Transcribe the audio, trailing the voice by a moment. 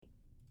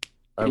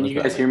Can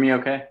you guys hear me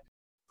okay?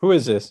 Who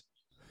is this?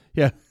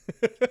 Yeah.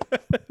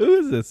 Who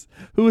is this?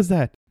 Who is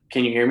that?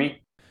 Can you hear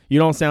me? You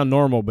don't sound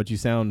normal, but you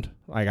sound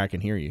like I can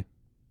hear you.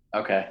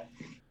 Okay.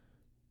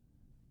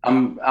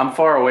 I'm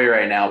far away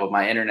right now, but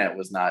my internet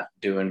was not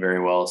doing very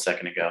well a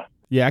second ago.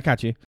 Yeah, I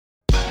got you.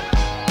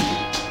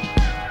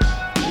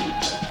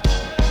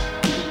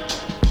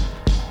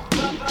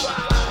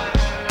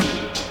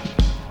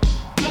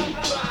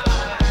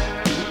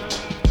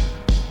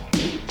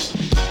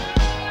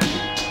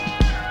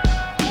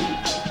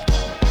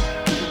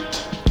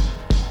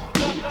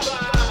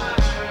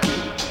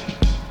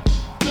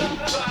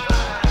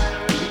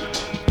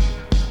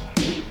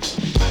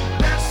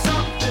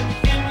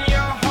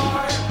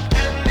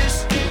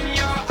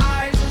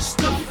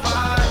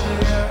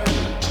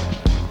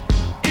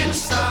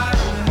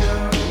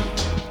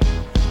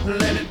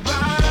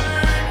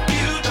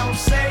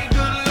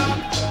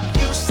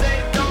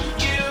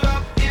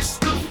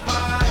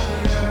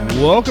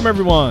 Welcome,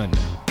 everyone, to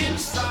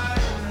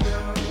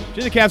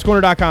the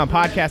CavsCorner.com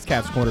podcast,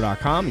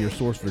 CavsCorner.com, your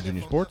source for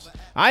Virginia sports.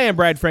 I am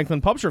Brad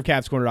Franklin, publisher of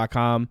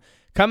CavsCorner.com,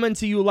 coming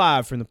to you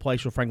live from the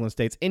palatial Franklin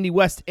Estates in the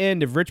west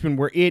end of Richmond,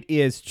 where it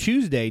is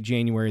Tuesday,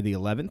 January the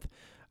 11th.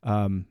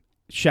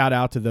 Shout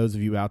out to those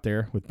of you out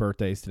there with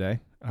birthdays today.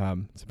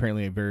 It's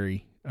apparently a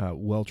very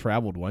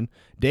well-traveled one.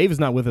 Dave is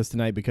not with us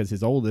tonight because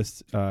his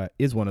oldest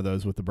is one of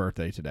those with the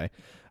birthday today.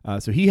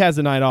 So he has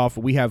a night off.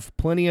 We have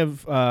plenty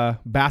of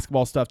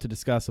basketball stuff to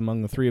discuss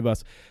among the three of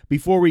us.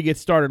 Before we get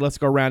started, let's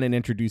go around and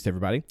introduce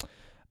everybody.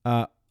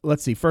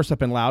 Let's see. First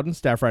up in Loudon,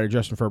 staff writer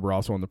Justin Ferber,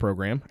 also on the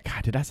program.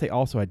 God, did I say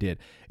also? I did.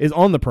 Is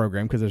on the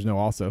program because there's no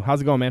also.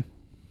 How's it going, man?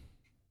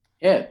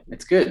 Yeah,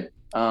 it's good.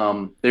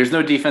 There's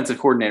no defensive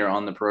coordinator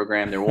on the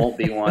program. There won't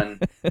be one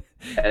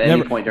at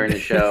any point during the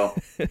show.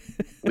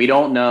 We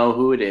don't know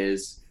who it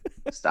is.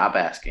 Stop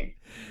asking.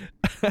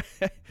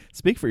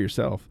 Speak for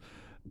yourself.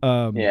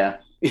 Yeah,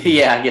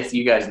 I guess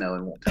you guys know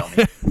and won't tell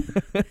me.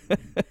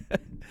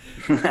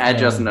 At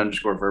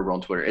Justin_Ferber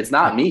on Twitter. It's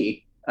not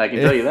me. I can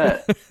tell you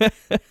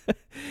that.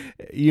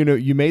 You know,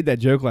 you made that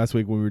joke last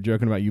week when we were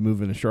joking about you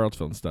moving to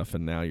Charlottesville and stuff,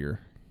 and now you're,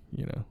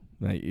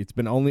 it's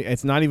been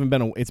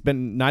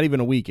not even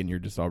a week, and you're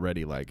just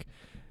already like,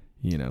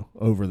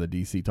 over the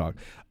DC talk.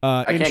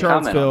 In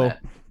Charlottesville,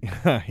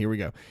 here we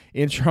go.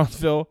 In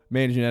Charlottesville,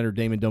 managing editor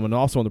Damon Dillman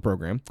also on the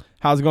program.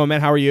 How's it going,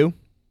 man? How are you?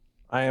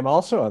 I am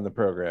also on the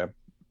program.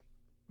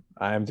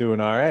 I am doing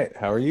all right.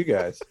 How are you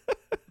guys?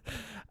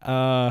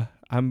 I'm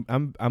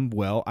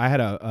well. I had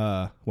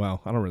I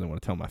don't really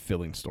want to tell my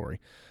filling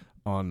story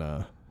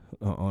on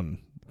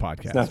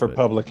podcast. It's not for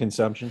public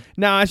consumption.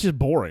 No, it's just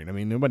boring. I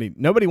mean,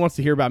 nobody wants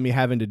to hear about me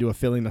having to do a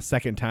filling a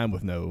second time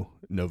with no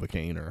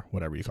Novocaine or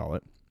whatever you call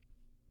it.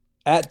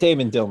 At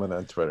Damon Dillman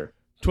on Twitter.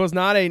 It was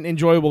not an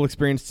enjoyable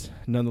experience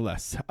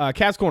nonetheless.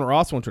 Cavs Corner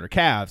also on Twitter,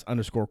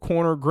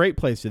 Cavs_Corner. Great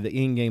place for the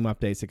in-game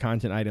updates, the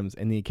content items,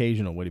 and the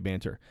occasional witty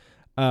banter.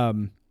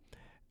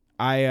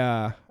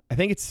 I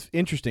think it's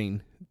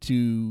interesting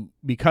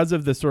because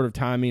of the sort of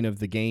timing of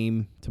the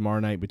game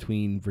tomorrow night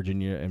between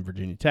Virginia and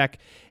Virginia Tech,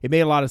 it made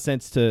a lot of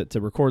sense to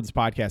record this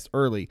podcast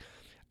early.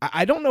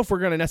 I don't know if we're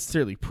going to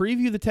necessarily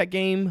preview the Tech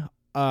game.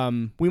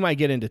 We might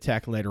get into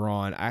Tech later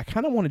on. I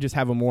kind of want to just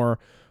have a more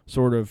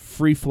sort of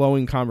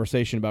free-flowing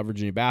conversation about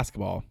Virginia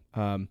basketball,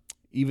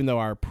 even though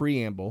our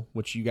preamble,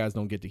 which you guys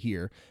don't get to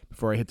hear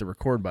before I hit the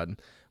record button,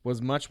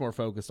 was much more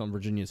focused on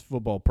Virginia's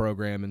football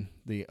program and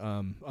the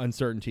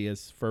uncertainty,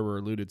 as Ferber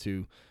alluded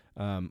to,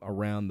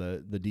 around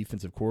the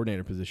defensive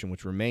coordinator position,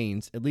 which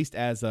remains, at least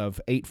as of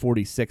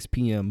 8:46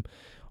 p.m.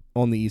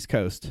 on the East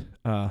Coast,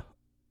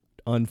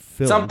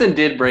 unfilled. Something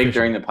did break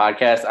during the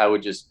podcast. I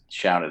would just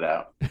shout it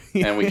out,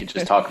 and we could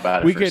just talk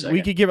about it for a second.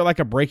 We could give it like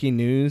a breaking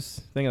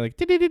news thing, like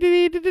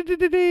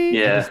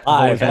yeah,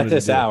 live at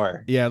this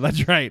hour. Yeah,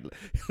 that's right.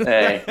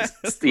 Hey,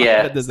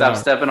 stop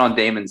stepping on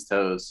Damon's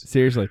toes.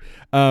 Seriously,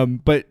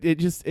 but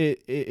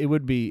it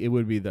would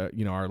be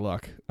the our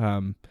luck.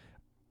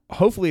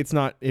 Hopefully it's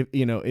not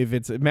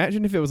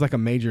imagine if it was like a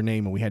major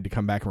name and we had to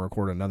come back and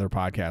record another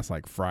podcast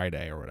like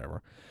Friday or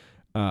whatever.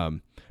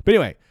 But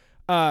anyway.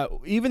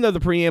 Even though the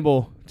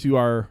preamble to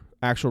our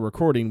actual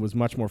recording was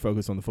much more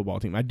focused on the football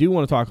team, I do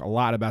want to talk a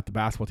lot about the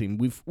basketball team.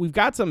 We've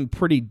got some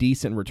pretty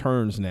decent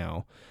returns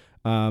now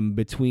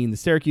between the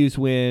Syracuse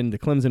win, the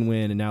Clemson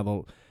win, and now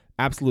the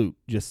absolute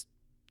just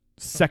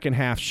second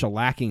half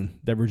shellacking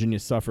that Virginia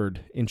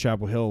suffered in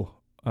Chapel Hill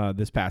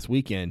this past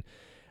weekend.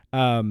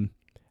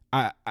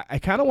 I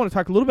kind of want to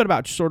talk a little bit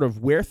about sort of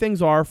where things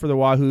are for the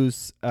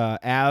Wahoos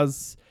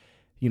as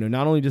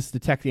not only just the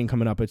Tech game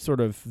coming up, but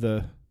sort of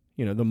the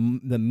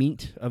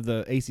meat of the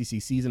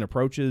ACC season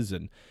approaches.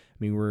 And I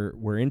mean,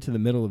 we're into the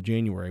middle of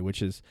January,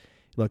 which is,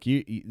 look,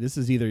 you're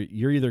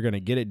either going to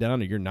get it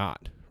done or you're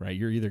not, right?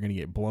 You're either going to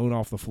get blown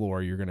off the floor,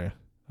 or you're going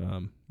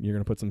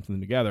to put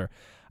something together.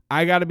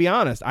 I got to be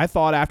honest. I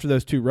thought after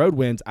those two road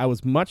wins, I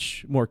was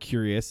much more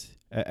curious,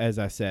 as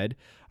I said,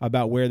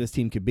 about where this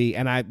team could be.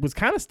 And I was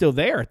kind of still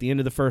there at the end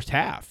of the first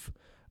half.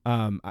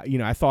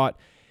 I thought,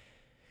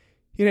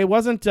 it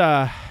wasn't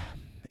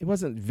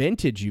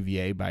vintage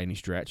UVA by any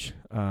stretch.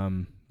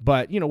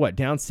 But you know what?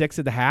 Down 6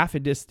 at the half,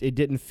 it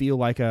didn't feel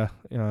like a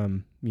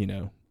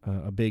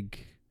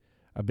big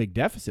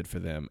deficit for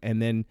them.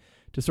 And then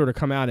to sort of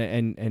come out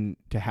and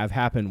to have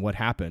happen what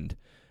happened,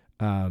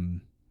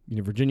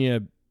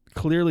 Virginia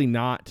clearly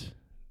not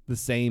the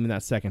same in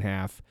that second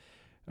half.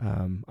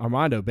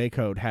 Armando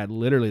Bacot had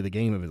literally the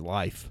game of his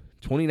life.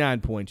 29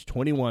 points,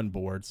 21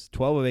 boards,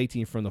 12 of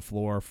 18 from the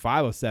floor,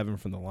 5 of 7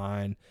 from the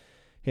line.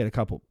 He had a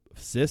couple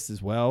assists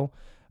as well.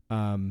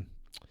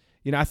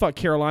 I thought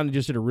Carolina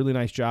just did a really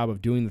nice job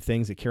of doing the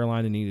things that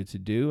Carolina needed to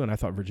do, and I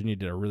thought Virginia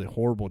did a really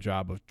horrible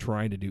job of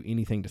trying to do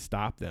anything to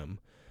stop them.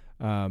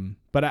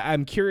 But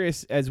I'm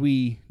curious as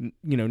we,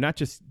 not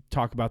just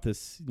talk about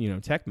this,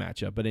 Tech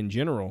matchup, but in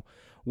general,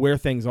 where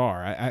things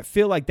are. I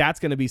feel like that's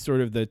going to be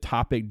sort of the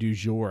topic du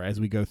jour as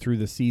we go through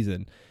the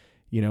season.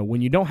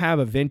 When you don't have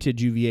a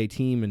vintage UVA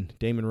team, and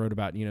Damon wrote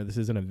about, this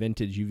isn't a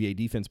vintage UVA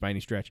defense by any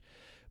stretch,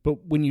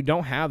 but when you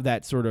don't have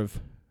that sort of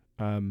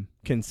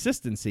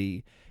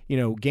consistency,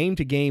 game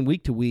to game,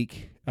 week to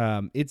week,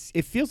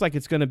 it feels like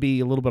it's going to be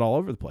a little bit all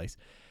over the place.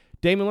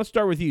 Damon, let's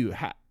start with you.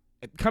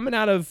 Coming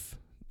out of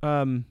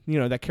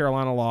that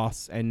Carolina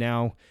loss and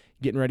now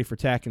getting ready for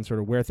Tech and sort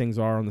of where things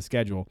are on the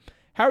schedule,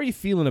 how are you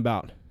feeling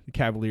about the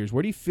Cavaliers?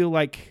 Where do you feel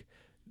like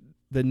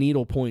the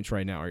needle points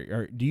right now?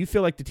 Or do you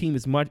feel like the team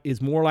is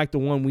more like the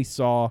one we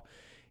saw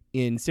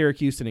in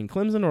Syracuse and in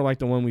Clemson, or like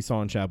the one we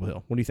saw in Chapel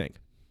Hill? What do you think?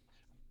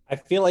 I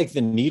feel like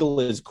the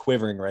needle is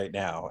quivering right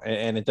now,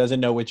 and it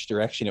doesn't know which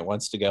direction it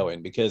wants to go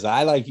in, because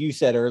like you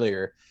said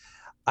earlier,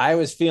 I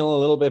was feeling a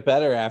little bit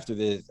better after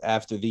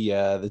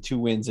the 2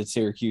 wins at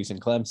Syracuse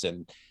and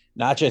Clemson.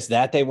 Not just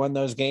that they won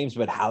those games,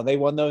 but how they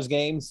won those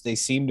games. They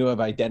seem to have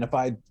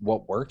identified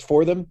what worked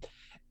for them,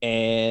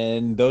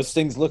 and those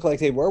things look like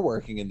they were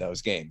working in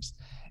those games.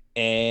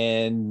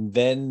 And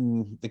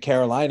then the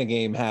Carolina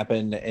game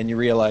happened, and you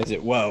realize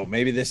that, whoa,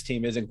 maybe this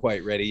team isn't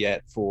quite ready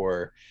yet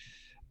for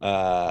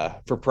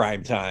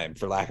prime time,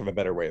 for lack of a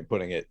better way of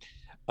putting it.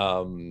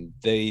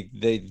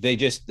 They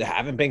just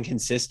haven't been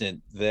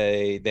consistent.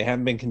 They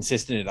haven't been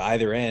consistent at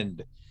either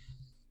end.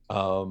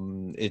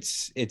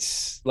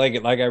 It's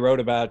like I wrote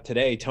about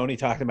today. Tony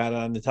talked about it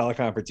on the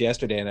teleconference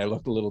yesterday, and I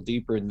looked a little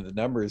deeper into the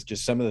numbers,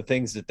 just some of the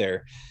things that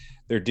they're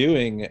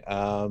doing.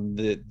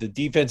 The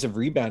defensive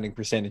rebounding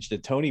percentage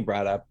that Tony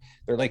brought up,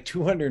 they're like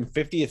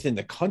 250th in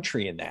the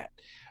country in that,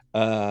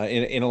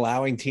 in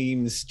allowing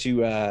teams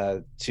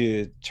to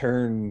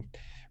turn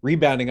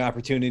rebounding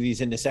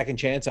opportunities into second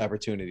chance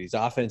opportunities,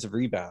 offensive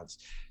rebounds.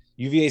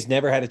 UVA's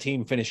never had a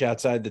team finish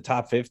outside the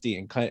top 50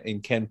 in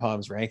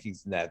KenPom's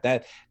rankings. And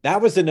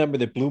that was the number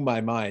that blew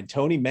my mind.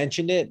 Tony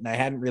mentioned it, and I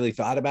hadn't really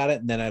thought about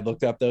it. And then I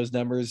looked up those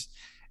numbers,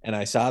 and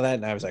I saw that,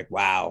 and I was like,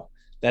 wow,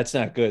 that's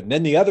not good. And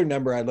then the other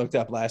number I looked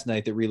up last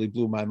night that really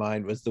blew my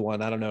mind was the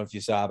one, I don't know if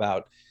you saw,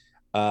 about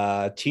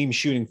teams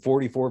shooting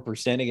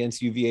 44%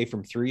 against UVA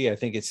from 3. I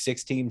think it's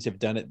 6 teams have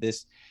done it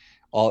this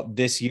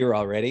year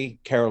already.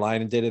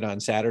 Carolina did it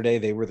on Saturday.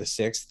 They were the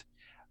 6th.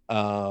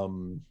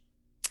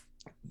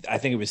 I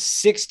think it was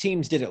 6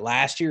 teams did it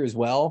last year as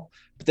well.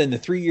 But then the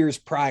 3 years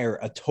prior,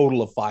 a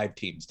total of 5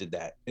 teams did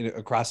that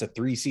across a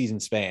 3-season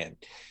span.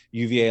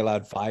 UVA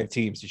allowed 5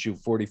 teams to shoot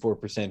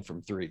 44%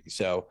 from 3.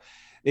 So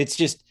it's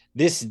just,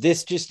 this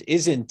just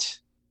isn't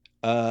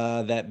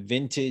that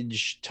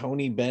vintage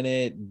Tony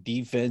Bennett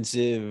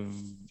defensively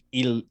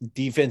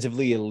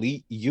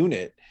elite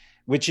unit,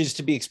 which is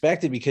to be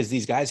expected because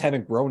these guys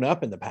haven't grown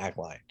up in the pack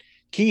line.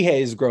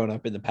 Kihei's grown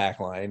up in the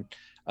pack line.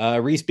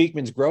 Reese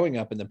Beekman's growing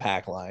up in the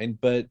pack line,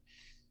 but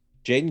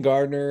Jaden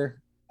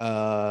Gardner,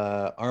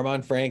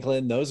 Armaan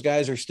Franklin, those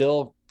guys are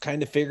still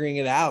kind of figuring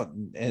it out.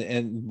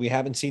 And we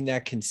haven't seen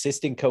that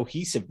consistent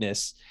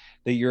cohesiveness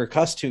that you're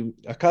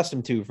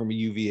accustomed to from a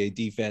UVA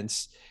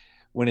defense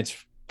when it's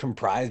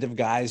comprised of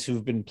guys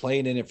who've been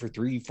playing in it for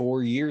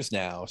 3-4 years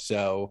now.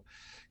 So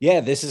yeah,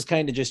 this is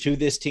kind of just who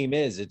this team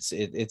is.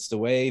 It's the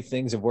way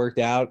things have worked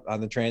out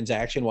on the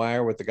transaction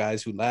wire with the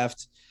guys who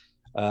left,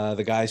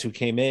 the guys who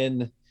came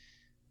in,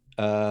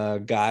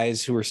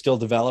 guys who are still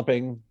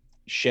developing.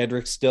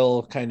 Shedrick's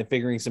still kind of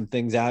figuring some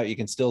things out. You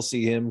can still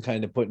see him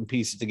kind of putting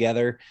pieces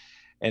together.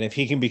 And if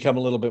he can become a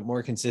little bit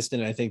more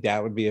consistent, I think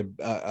that would be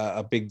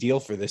a big deal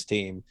for this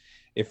team.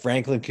 If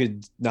Franklin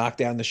could knock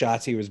down the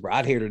shots he was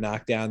brought here to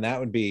knock down, that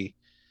would be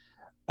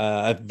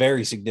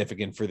very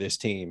significant for this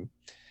team.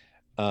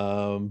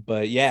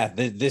 But yeah,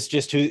 this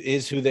just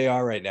is who they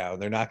are right now.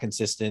 They're not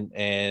consistent,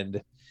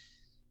 and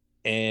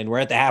we're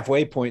at the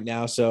halfway point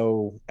now.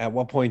 So at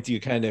what point do you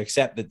kind of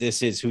accept that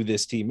this is who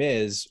this team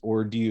is,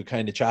 or do you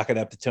kind of chalk it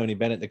up to Tony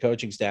Bennett, the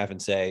coaching staff,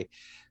 and say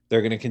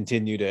they're going to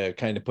continue to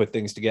kind of put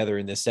things together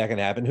in this second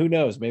half? And who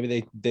knows,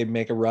 maybe they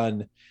make a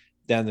run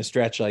down the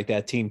stretch like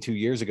that team 2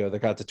 years ago. They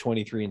got to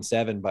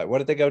 23-7, but what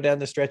did they go down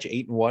the stretch?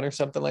 8-1 or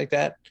something like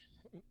that.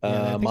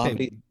 Yeah,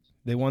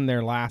 they won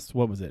their last,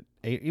 what was it?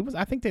 8? It was,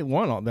 I think they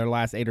won their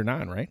last 8 or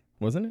 9, right?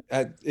 Wasn't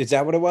it? Is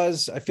that what it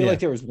was? I feel like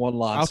there was one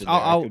loss.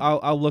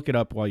 I'll look it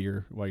up while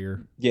you're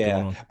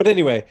yeah. But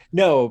anyway,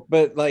 no,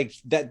 but like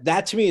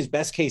that to me is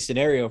best case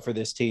scenario for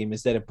this team,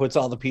 is that it puts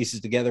all the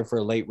pieces together for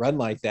a late run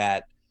like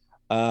that.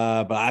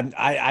 But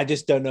I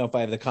just don't know if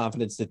I have the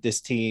confidence that this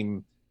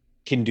team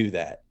can do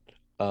that.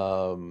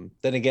 Then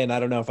again, I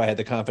don't know if I had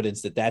the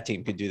confidence that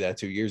team could do that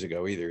 2 years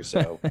ago either.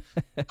 So,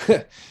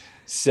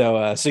 so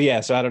I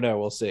don't know.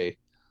 We'll see.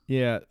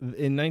 Yeah,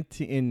 in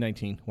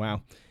 19.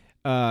 Wow.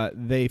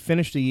 They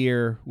finished the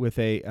year with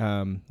a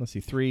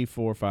 3,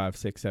 4, 5,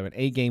 6, 7,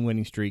 8 game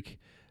winning streak.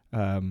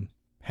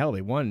 Hell,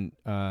 they won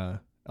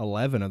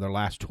 11 of their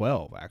last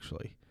 12.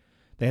 Actually,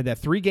 they had that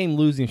 3-game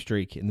losing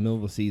streak in the middle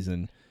of the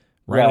season.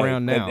 Right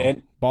around now,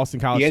 and Boston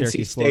College, the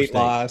NC State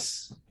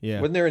loss.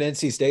 Yeah, wasn't there an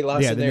NC State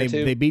loss in there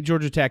too? They beat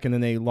Georgia Tech and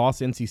then they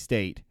lost NC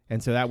State,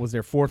 and so that was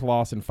their 4th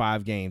loss in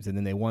 5 games. And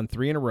then they won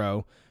 3 in a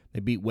row. They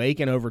beat Wake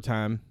in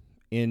overtime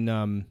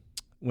in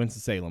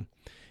Winston-Salem,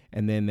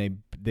 and then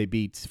they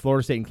beat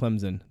Florida State and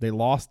Clemson. They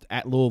lost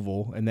at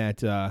Louisville in that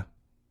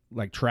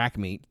track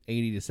meet,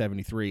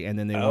 80-73, and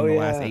then they won the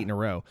last 8 in a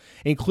row,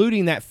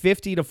 including that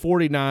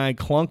 50-49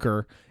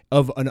 clunker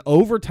of an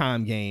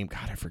overtime game.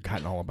 God, I've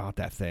forgotten all about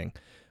that thing.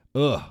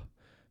 Ugh,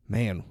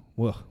 man,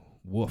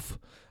 woof.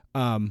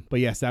 But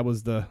yes, that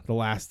was the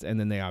last, and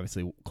then they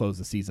obviously closed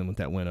the season with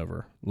that win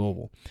over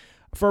Louisville.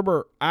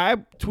 Ferber, I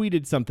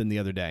tweeted something the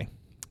other day,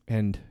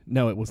 and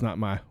no, it was not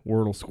my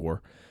Wordle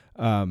score.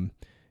 You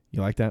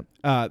like that?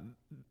 The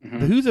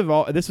Who's of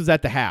all, this was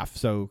at the half,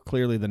 so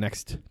clearly the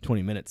next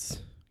 20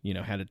 minutes,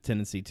 had a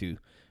tendency to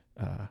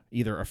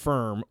either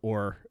affirm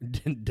or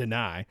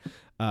deny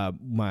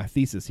my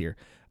thesis here.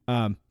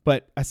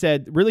 But I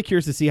said, really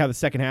curious to see how the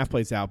second half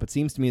plays out, but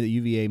seems to me that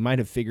UVA might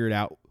have figured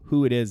out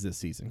who it is this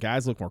season.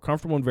 Guys look more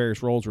comfortable in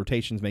various roles,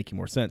 rotations making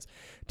more sense.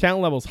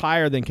 Talent levels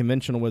higher than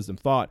conventional wisdom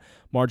thought.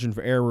 Margin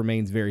for error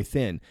remains very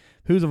thin.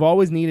 Who's have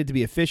always needed to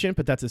be efficient,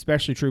 but that's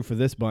especially true for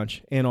this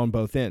bunch and on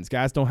both ends.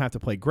 Guys don't have to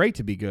play great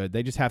to be good.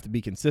 They just have to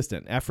be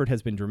consistent. Effort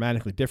has been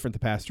dramatically different the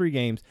past 3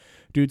 games.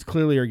 Dudes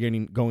clearly are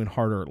going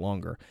harder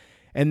longer.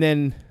 And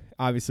then,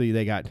 obviously,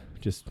 they got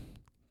just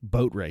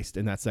boat raced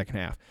in that second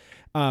half.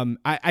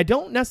 I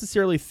don't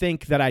necessarily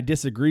think that I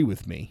disagree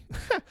with me,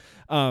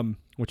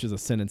 which is a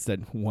sentence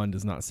that one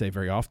does not say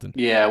very often.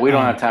 Yeah, we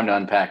don't have time to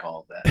unpack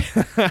all of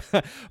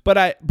that.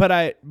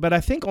 but I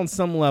think on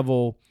some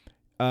level,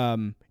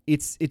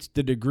 it's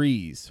the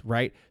degrees,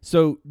 right?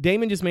 So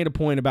Damon just made a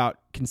point about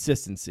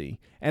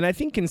consistency, and I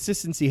think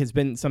consistency has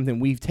been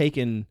something we've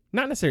taken,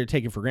 not necessarily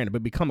taken for granted,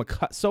 but become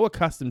so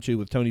accustomed to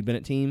with Tony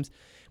Bennett teams.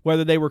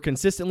 Whether they were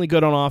consistently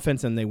good on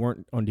offense and they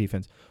weren't on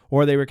defense,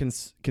 or they were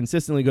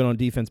consistently good on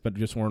defense but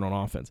just weren't on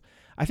offense.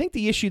 I think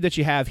the issue that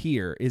you have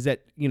here is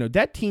that,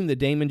 that team that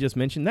Damon just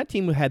mentioned, that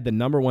team had the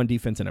number 1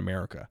 defense in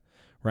America,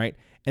 right?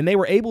 And they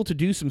were able to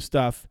do some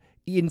stuff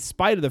in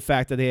spite of the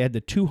fact that they had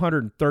the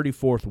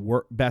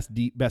 234th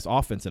best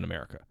offense in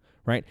America,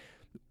 right?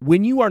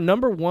 When you are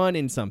number 1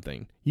 in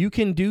something, you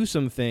can do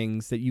some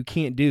things that you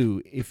can't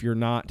do if you're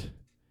not,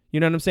 you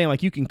know what I'm saying?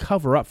 Like you can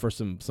cover up for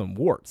some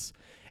warts.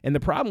 And the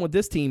problem with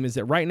this team is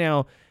that right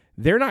now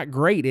they're not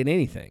great at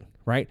anything,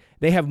 right?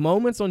 They have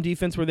moments on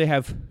defense where they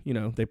have,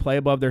 they play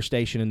above their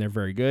station and they're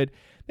very good.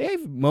 They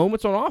have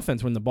moments on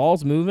offense when the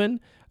ball's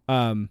moving,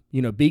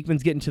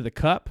 Beekman's getting to the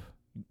cup,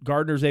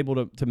 Gardner's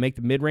able to make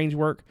the mid-range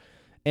work,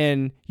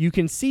 and you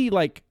can see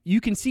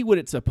what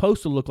it's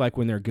supposed to look like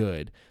when they're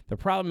good. The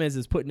problem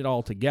is putting it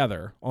all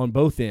together on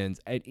both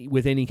ends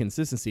with any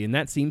consistency, and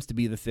that seems to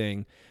be the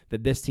thing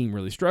that this team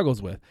really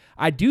struggles with.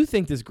 I do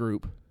think this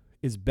group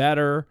is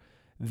better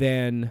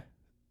than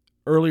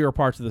earlier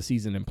parts of the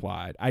season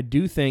implied. I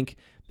do think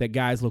that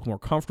guys look more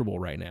comfortable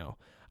right now.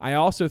 I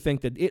also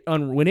think that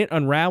when it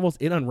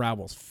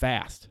unravels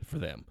fast for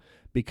them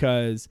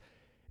because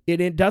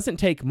it doesn't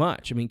take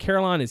much. I mean,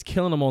 Carolina is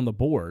killing them on the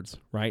boards,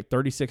 right?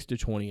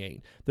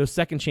 36-28. Those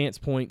second chance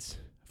points,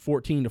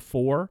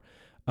 14-4.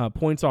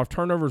 Points off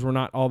turnovers were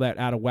not all that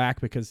out of whack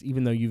because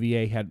even though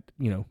UVA had,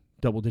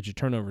 double-digit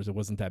turnovers, it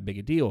wasn't that big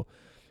a deal.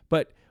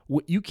 But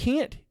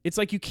it's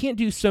like you can't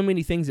do so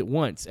many things at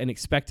once and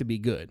expect to be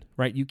good,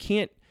 right? You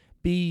can't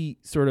be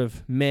sort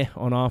of meh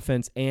on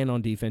offense and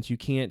on defense. You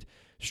can't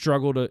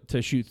struggle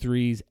to shoot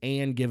threes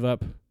and give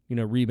up,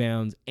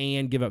 rebounds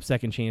and give up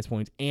second chance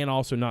points and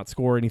also not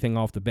score anything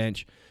off the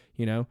bench.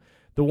 The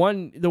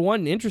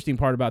one interesting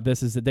part about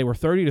this is that they were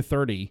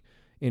 30-30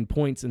 in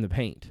points in the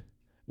paint,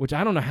 which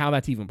I don't know how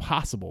that's even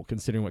possible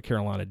considering what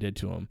Carolina did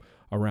to them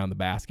around the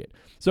basket.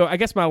 So I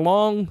guess my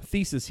long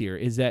thesis here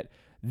is that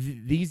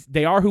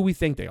they are who we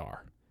think they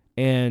are.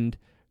 And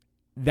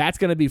that's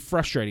going to be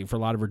frustrating for a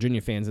lot of Virginia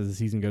fans as the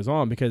season goes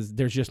on because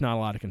there's just not a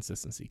lot of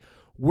consistency.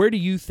 Where do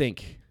you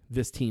think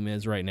this team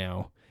is right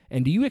now?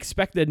 And do you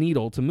expect the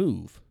needle to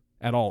move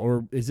at all?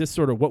 Or is this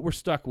sort of what we're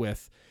stuck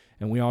with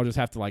and we all just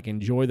have to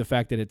enjoy the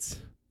fact that it's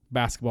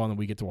basketball and that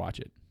we get to watch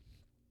it?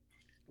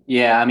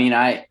 Yeah, I mean,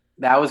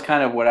 that was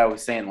kind of what I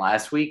was saying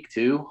last week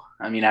too.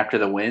 I mean, after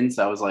the wins,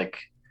 I was like,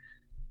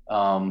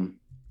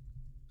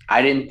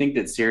 I didn't think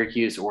that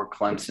Syracuse or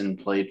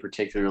Clemson played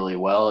particularly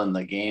well in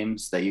the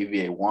games that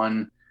UVA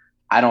won.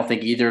 I don't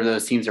think either of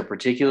those teams are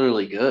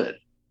particularly good.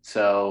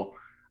 So,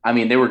 I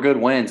mean, they were good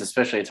wins,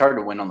 especially it's hard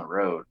to win on the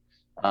road.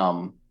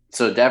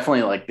 So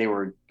definitely they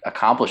were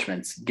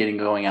accomplishments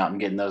going out and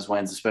getting those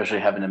wins, especially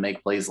having to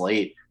make plays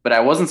late. But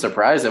I wasn't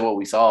surprised at what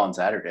we saw on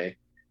Saturday.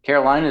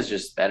 Carolina's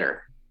just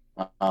better.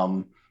 They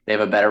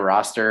have a better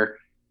roster.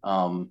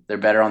 They're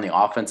better on the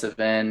offensive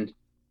end.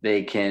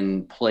 They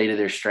can play to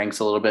their strengths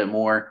a little bit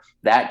more.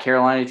 That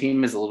Carolina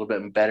team is a little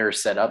bit better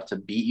set up to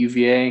beat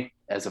UVA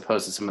as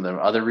opposed to some of the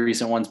other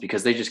recent ones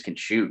because they just can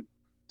shoot.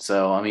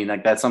 So, I mean,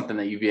 like that's something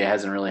that UVA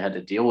hasn't really had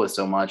to deal with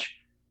so much.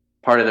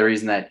 Part of the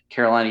reason that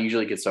Carolina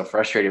usually gets so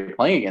frustrated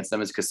playing against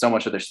them is because so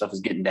much of their stuff is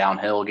getting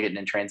downhill, getting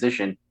in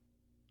transition,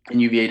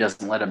 and UVA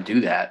doesn't let them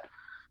do that.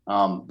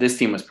 This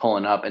team was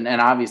pulling up, and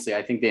obviously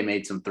I think they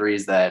made some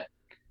threes that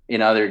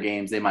in other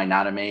games they might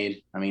not have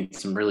made. I mean,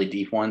 some really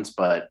deep ones,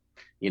 but,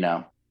 you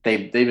know,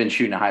 they've been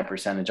shooting a high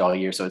percentage all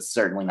year, so it's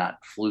certainly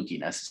not fluky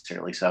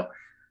necessarily. So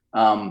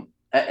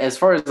as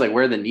far as like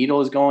where the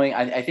needle is going,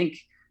 I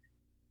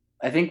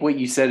think what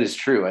you said is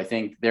true. I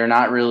think they're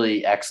not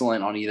really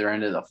excellent on either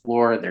end of the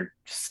floor. They're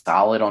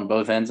solid on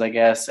both ends, I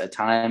guess, at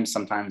times.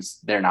 Sometimes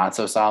they're not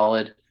so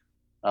solid.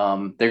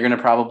 They're going to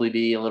probably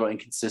be a little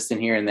inconsistent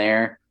here and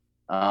there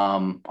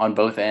on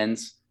both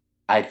ends.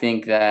 I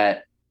think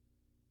that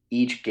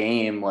each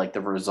game, like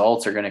the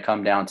results are going to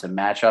come down to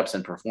matchups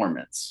and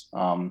performance,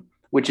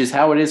 which is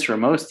how it is for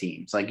most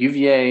teams. Like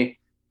UVA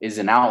is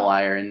an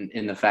outlier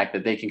in the fact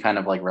that they can kind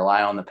of like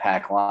rely on the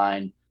pack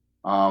line.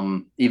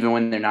 Even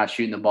when they're not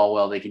shooting the ball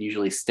well, they can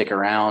usually stick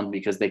around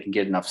because they can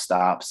get enough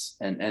stops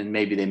and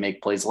maybe they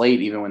make plays late.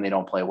 Even when they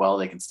don't play well,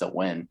 they can still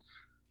win.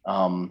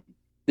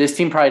 This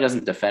team probably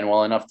doesn't defend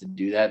well enough to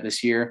do that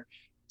this year.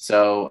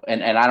 So,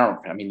 and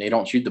they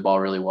don't shoot the ball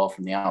really well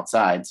from the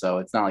outside. So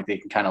it's not like they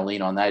can kind of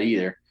lean on that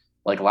either,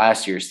 like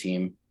last year's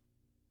team.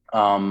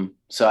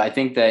 So I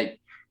think that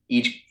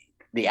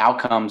the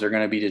outcomes are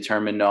going to be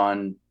determined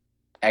on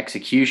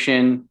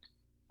execution,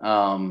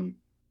 like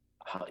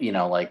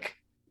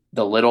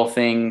the little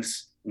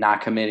things,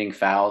 not committing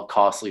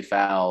costly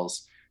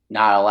fouls,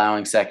 not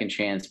allowing second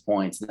chance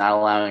points, not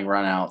allowing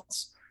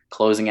runouts,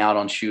 closing out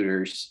on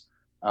shooters,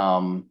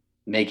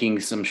 making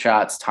some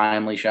shots,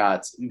 timely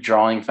shots,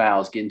 drawing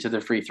fouls, getting to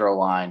the free throw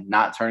line,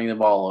 not turning the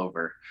ball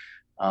over,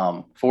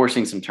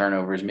 forcing some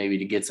turnovers, maybe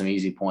to get some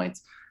easy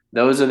points.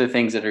 Those are the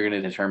things that are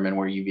going to determine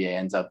where UVA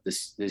ends up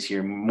this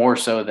year, more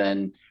so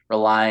than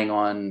relying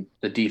on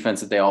the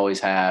defense that they always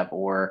have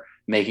or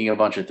making a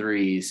bunch of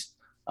threes,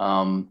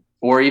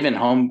 or even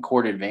home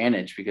court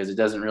advantage, because it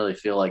doesn't really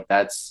feel like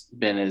that's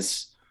been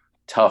as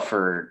tough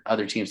for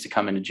other teams to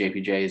come into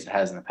JPJ as it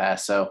has in the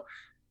past. So,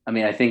 I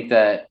mean, I think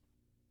that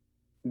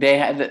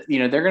they're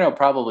going to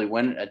probably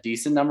win a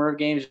decent number of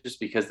games just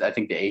because I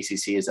think the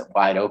ACC is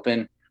wide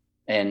open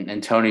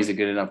and Tony's a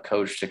good enough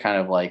coach to kind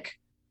of like,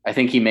 I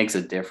think he makes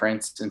a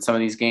difference in some of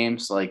these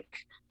games, like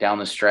down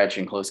the stretch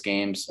in close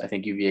games. I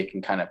think UVA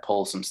can kind of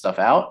pull some stuff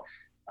out.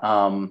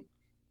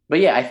 But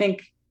yeah, I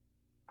think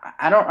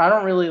I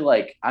don't really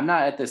like, I'm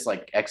not at this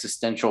like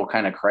existential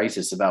kind of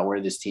crisis about where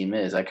this team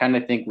is. I kind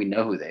of think we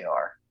know who they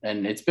are.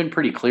 And it's been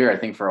pretty clear, I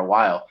think, for a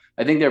while.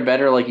 I think they're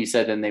better, like you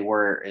said, than they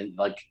were in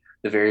like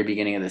the very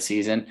beginning of the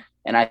season.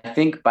 And I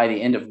think by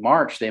the end of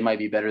March, they might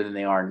be better than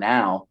they are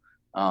now,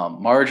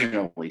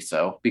 marginally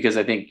so, because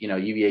I think,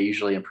 UVA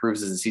usually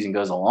improves as the season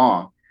goes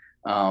along.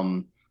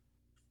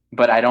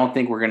 But I don't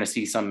think we're going to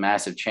see some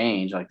massive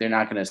change. Like they're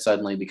not going to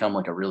suddenly become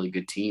like a really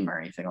good team or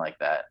anything like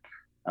that.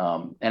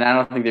 And I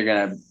don't think they're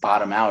going to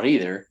bottom out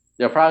either.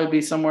 They'll probably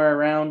be somewhere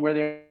around where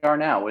they are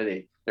now, where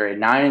they're at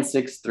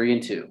 9-6,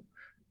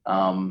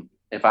 3-2.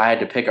 If I had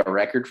to pick a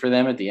record for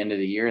them at the end of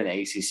the year in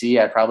the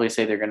ACC, I'd probably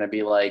say they're going to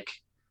be like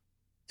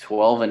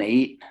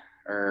 12-8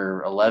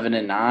 or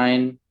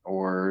 11-9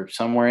 or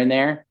somewhere in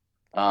there.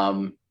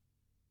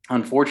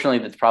 Unfortunately,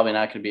 that's probably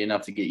not going to be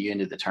enough to get you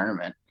into the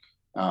tournament.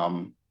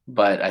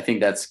 But I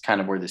think that's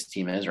kind of where this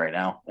team is right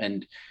now.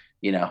 And,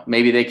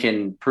 maybe they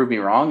can prove me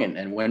wrong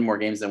and win more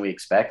games than we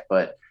expect.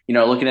 But,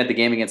 looking at the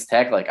game against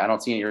Tech, like I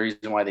don't see any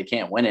reason why they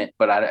can't win it.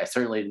 But I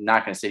certainly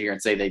not going to sit here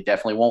and say they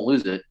definitely won't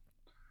lose it.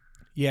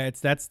 Yeah,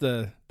 that's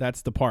the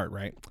part,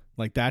 right?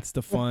 Like that's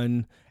the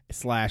fun /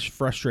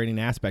 frustrating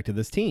aspect of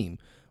this team,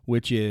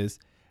 which is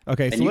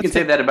okay. And so you can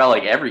say that about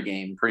like every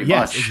game, pretty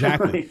much. Yes,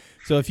 exactly.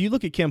 So if you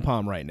look at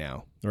KenPom right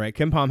now, right?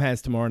 KenPom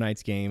has tomorrow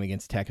night's game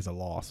against Tech as a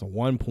loss, a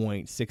 1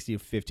 point, 60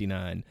 of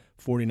 59,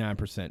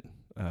 49%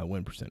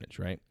 win percentage,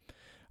 right?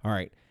 All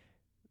right.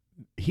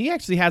 He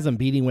actually has them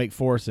beating Wake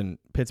Forest and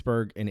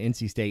Pittsburgh and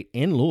NC State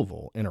and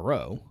Louisville in a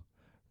row.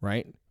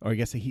 Right? Or I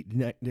guess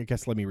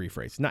let me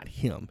rephrase. Not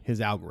him,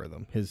 his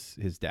algorithm, his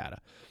data.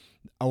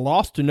 A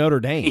loss to Notre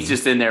Dame. He's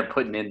just in there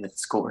putting in the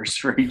scores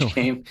for each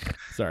game.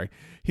 Sorry.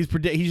 He's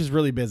just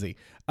really busy.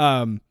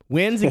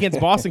 Wins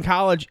against Boston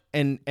College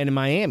and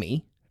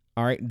Miami.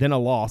 All right. Then a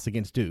loss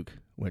against Duke,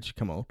 which,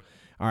 come on.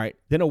 All right.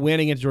 Then a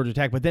win against Georgia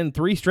Tech, but then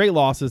 3 straight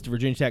losses to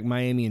Virginia Tech,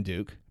 Miami, and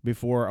Duke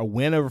before a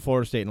win over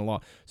Florida State and a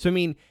loss. So, I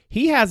mean,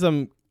 he has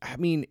them. I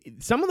mean,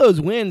 some of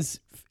those wins,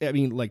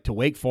 like to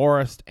Wake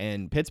Forest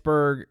and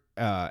Pittsburgh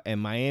and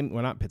Miami.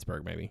 Well, not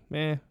Pittsburgh, maybe.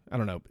 I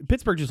don't know.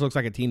 Pittsburgh just looks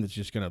like a team that's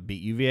just going to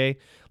beat UVA.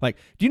 Like,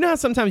 do you know how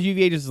sometimes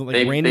UVA just like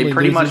randomly they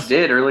pretty loses? much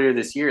did earlier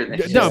this year.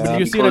 No, but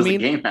you see what I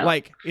mean?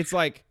 Like, it's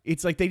like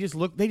they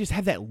just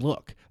have that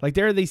look. Like,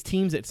 there are these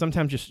teams that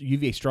sometimes just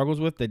UVA struggles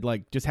with that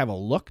like just have a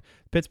look.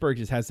 Pittsburgh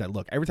just has that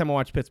look. Every time I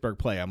watch Pittsburgh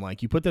play, I'm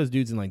like, you put those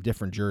dudes in like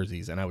different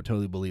jerseys, and I would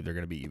totally believe they're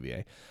going to beat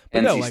UVA.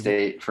 But NC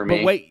State for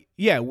me.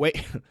 But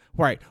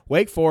right.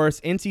 Wake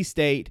Forest, NC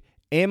State,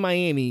 and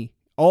Miami,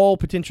 all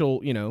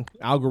potential,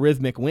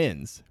 algorithmic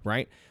wins,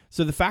 right?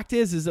 So the fact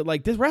is that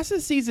like this rest of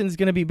the season is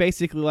going to be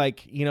basically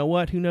like, you know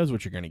what? Who knows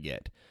what you're going to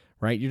get,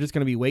 right? You're just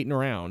going to be waiting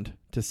around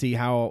to see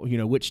how,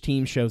 which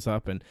team shows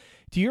up. And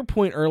to your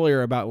point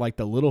earlier about like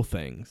the little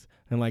things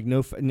and like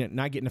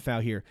not getting a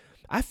foul here,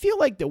 I feel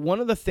like that one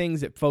of the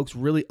things that folks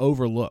really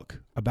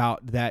overlook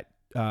about that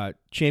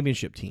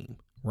championship team,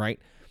 right?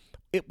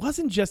 It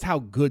wasn't just how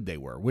good they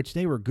were, which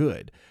they were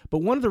good, but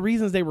one of the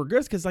reasons they were good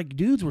is because like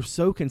dudes were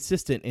so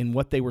consistent in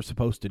what they were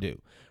supposed to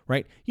do,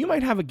 right? You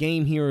might have a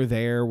game here or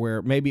there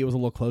where maybe it was a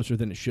little closer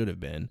than it should have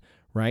been,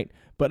 right?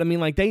 But I mean,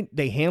 like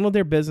they handled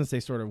their business.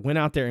 They sort of went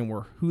out there and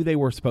were who they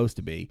were supposed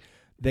to be.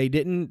 They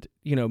didn't,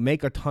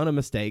 make a ton of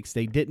mistakes.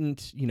 They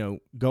didn't,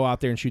 go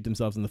out there and shoot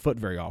themselves in the foot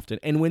very often.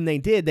 And when they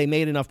did, they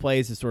made enough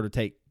plays to sort of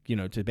take,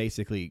 to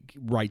basically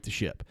right the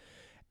ship.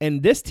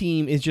 And this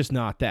team is just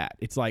not that.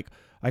 It's like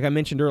I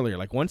mentioned earlier,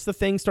 like once the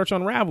thing starts to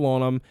unravel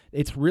on them,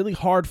 it's really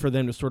hard for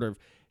them to sort of,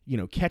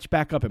 catch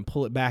back up and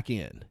pull it back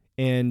in.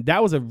 And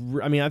that was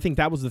I think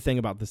that was the thing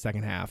about the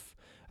second half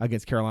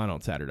against Carolina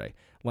on Saturday.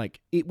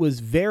 Like it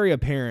was very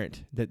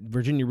apparent that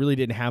Virginia really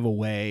didn't have a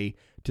way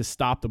to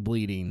stop the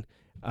bleeding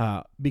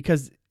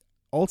because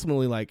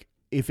ultimately, like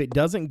if it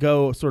doesn't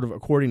go sort of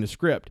according to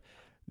script,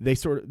 they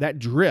sort of that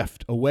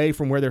drift away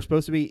from where they're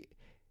supposed to be.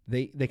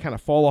 They kind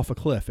of fall off a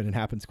cliff and it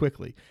happens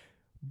quickly.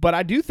 But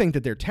I do think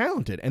that they're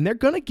talented and they're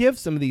going to give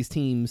some of these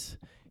teams,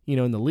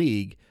 in the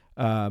league,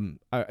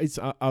 it's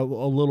a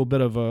little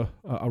bit of a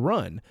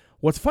run.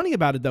 What's funny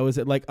about it though is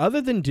that like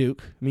other than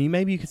Duke, I mean,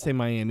 maybe you could say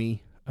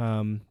Miami,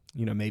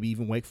 maybe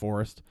even Wake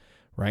Forest,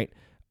 right?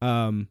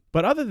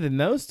 But other than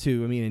those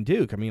two, I mean, and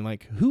Duke, I mean,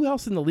 like who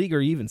else in the league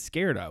are you even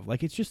scared of?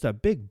 Like it's just a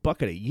big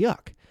bucket of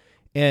yuck.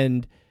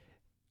 And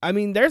I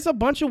mean, there's a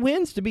bunch of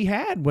wins to be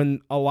had when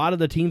a lot of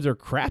the teams are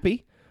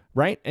crappy.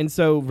 Right. And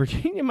so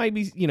Virginia might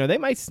be, they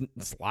might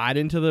slide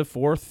into the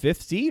 4th,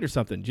 5th seed or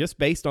something just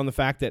based on the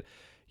fact that,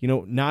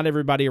 not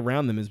everybody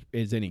around them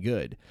is any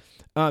good.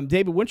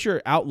 David, what's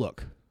your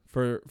outlook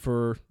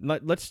for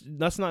let's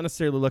not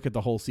necessarily look at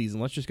the whole season.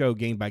 Let's just go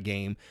game by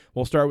game.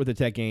 We'll start with the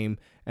Tech game.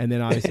 And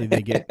then obviously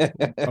they get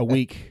a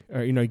week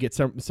or, get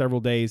several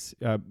days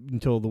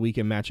until the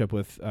weekend matchup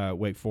with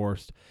Wake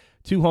Forest.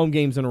 2 home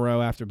games in a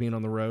row after being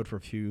on the road for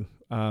a few.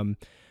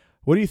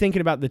 What are you thinking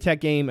about the Tech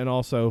game and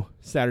also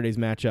Saturday's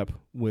matchup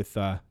with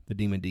the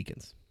Demon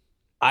Deacons?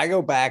 I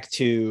go back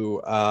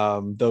to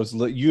those.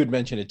 You had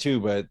mentioned it too,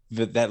 but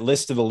that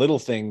list of the little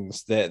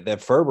things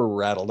that Ferber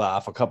rattled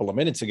off a couple of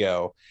minutes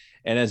ago.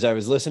 And as I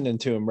was listening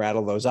to him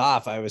rattle those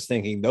off, I was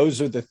thinking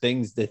those are the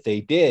things that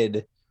they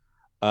did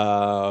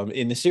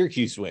in the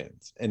Syracuse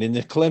wins and in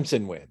the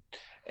Clemson win,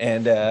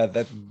 and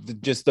that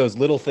just those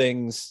little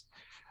things.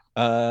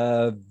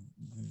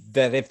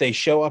 That if they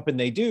show up and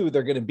they do,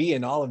 they're going to be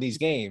in all of these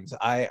games.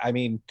 I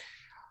mean,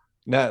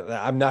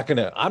 far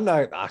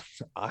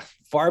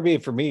be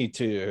it for me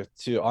to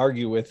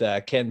argue with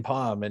Ken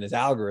Pom and his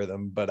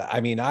algorithm, but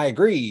I mean, I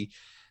agree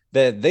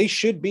that they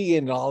should be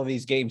in all of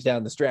these games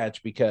down the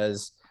stretch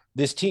because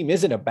this team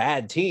isn't a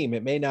bad team.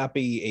 It may not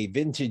be a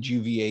vintage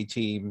UVA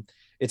team.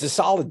 It's a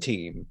solid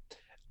team.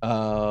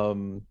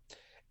 And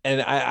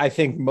I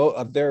think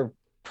they're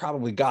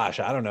probably, I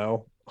don't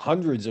know,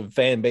 hundreds of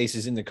fan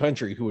bases in the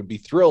country who would be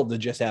thrilled to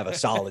just have a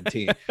solid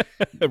team.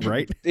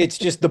 Right. It's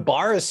just the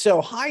bar is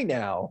so high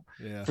now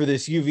for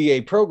this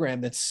UVA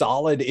program that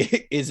solid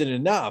isn't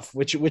enough,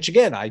 which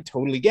again, I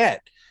totally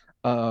get.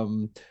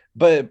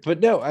 But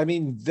no, I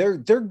mean, they're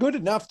good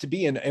enough to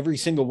be in every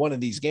single one of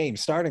these games,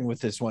 starting with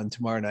this one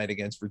tomorrow night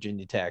against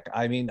Virginia Tech.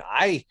 I mean,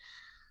 I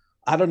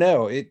don't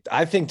know.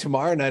 I think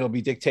tomorrow night will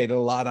be dictated a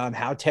lot on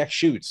how Tech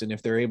shoots and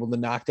if they're able to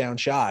knock down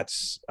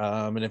shots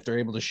and if they're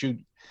able to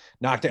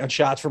knock down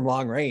shots from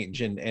long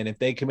range. And if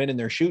they come in and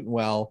they're shooting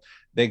well,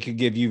 they could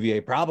give UVA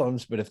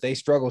problems. But if they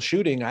struggle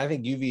shooting, I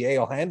think UVA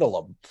will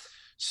handle them.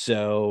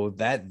 So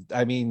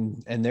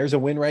and there's a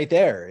win right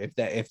there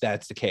if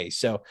that's the case.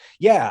 So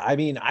yeah, I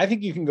mean, I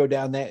think you can go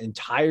down that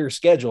entire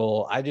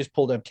schedule. I just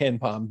pulled up Ken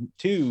Pom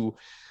too.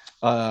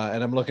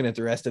 And I'm looking at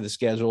the rest of the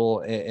schedule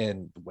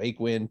and Wake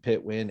win,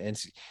 Pitt win.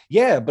 And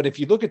yeah, but if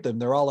you look at them,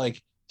 they're all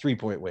like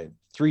 3-point win,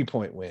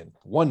 3-point win,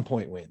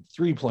 1-point win,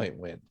 3-point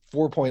win,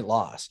 4-point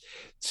loss.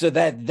 So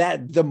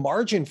that the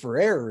margin for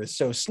error is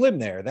so slim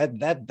there.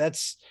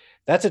 That's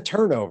a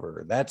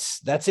turnover.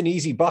 That's an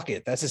easy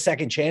bucket. That's a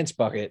second chance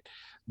bucket.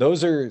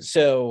 Those are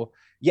so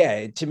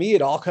yeah, to me,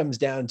 it all comes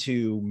down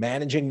to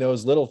managing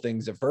those little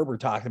things that Ferber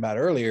talked about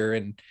earlier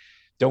and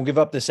don't give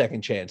up the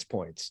second chance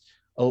points.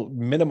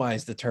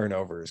 Minimize the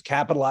turnovers,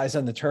 capitalize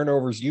on the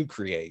turnovers you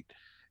create.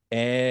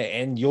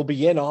 and you'll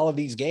be in all of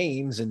these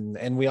games.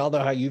 And we all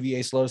know how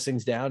UVA slows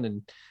things down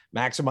and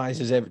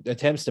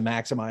attempts to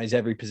maximize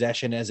every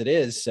possession as it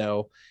is.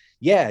 So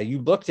yeah, you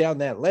look down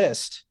that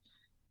list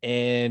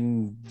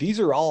and these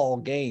are all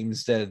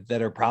games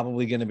that are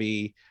probably going to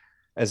be,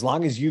 as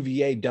long as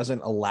UVA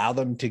doesn't allow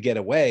them to get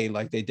away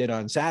like they did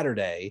on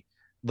Saturday,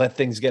 let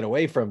things get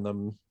away from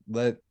them,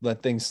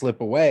 let things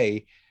slip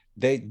away.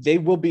 They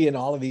will be in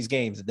all of these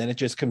games. And then it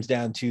just comes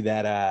down to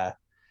that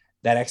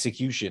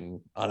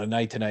execution on a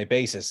night-to-night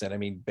basis. And I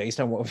mean, based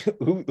on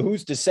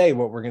who's to say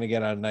what we're going to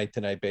get on a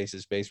night-to-night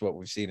basis based on what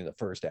we've seen in the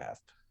first half.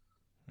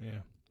 Yeah.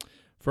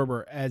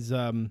 Ferber, as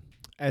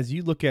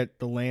you look at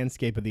the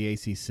landscape of the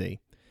ACC,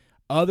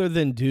 other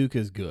than Duke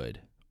is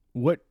good,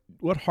 what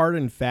hard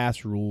and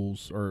fast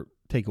rules or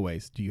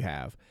takeaways do you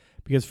have?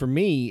 Because for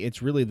me,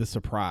 it's really the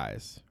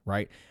surprise,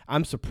 right?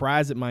 I'm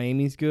surprised that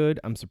Miami's good.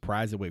 I'm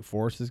surprised that Wake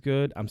Forest is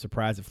good. I'm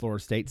surprised that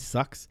Florida State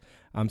sucks.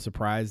 I'm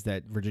surprised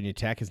that Virginia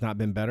Tech has not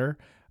been better.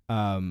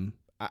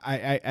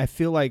 I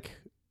feel like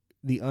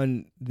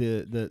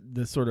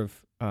the sort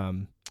of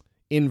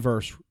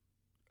inverse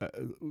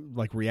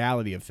like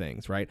reality of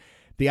things, right?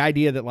 The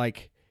idea that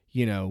like,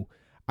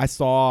 I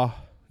saw,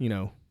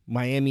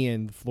 Miami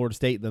and Florida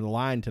State in the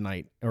line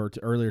tonight or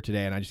earlier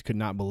today, and I just could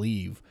not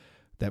believe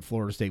that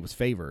Florida State was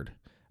favored.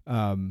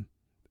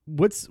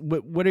 What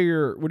are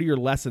your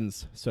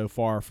lessons so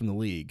far from the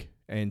league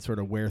and sort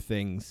of where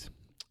things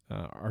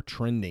are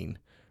trending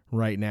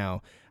right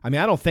now? I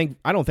mean, I don't think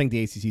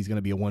the ACC is going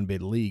to be a one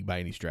bid league by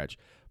any stretch,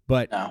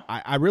 but no.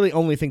 I really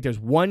only think there's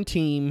one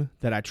team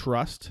that I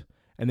trust,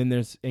 and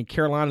then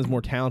Carolina's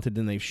more talented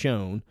than they've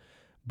shown,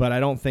 but I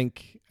don't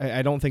think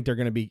they're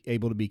going to be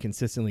able to be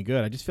consistently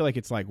good. I just feel like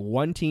it's like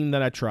one team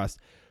that I trust,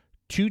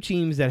 two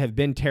teams that have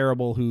been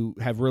terrible who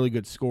have really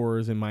good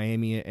scorers in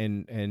Miami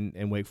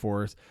and Wake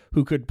Forest,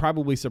 who could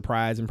probably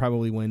surprise and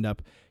probably wind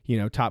up,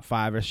 top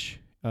 5-ish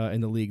in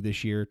the league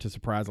this year to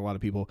surprise a lot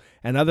of people.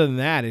 And other than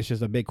that, it's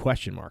just a big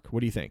question mark. What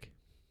do you think?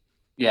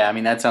 Yeah, I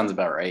mean, that sounds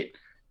about right.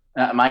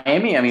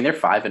 Miami, I mean, they're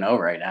 5-0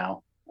 right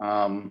now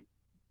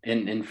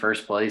in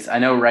first place. I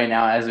know right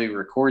now as we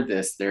record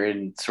this, they're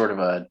in sort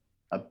of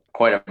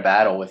quite a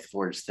battle with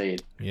Florida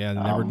State. Yeah,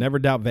 never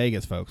doubt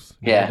Vegas, folks.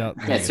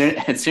 Vegas.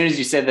 As soon as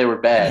you said they were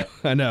bad,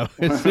 I know.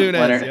 As soon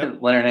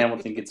as Leonard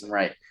Hamilton gets them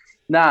right.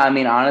 Nah, I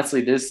mean,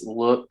 honestly, this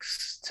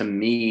looks to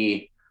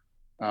me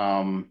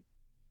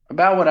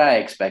about what I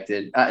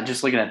expected.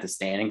 Just looking at the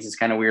standings, it's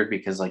kind of weird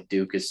because like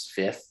Duke is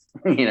 5th,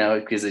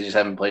 because they just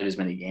haven't played as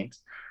many games.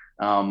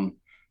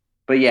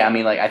 But yeah, I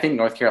mean, like I think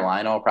North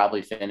Carolina will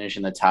probably finish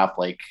in the top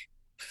like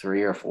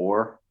 3 or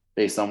 4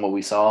 based on what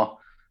we saw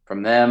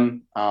from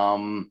them.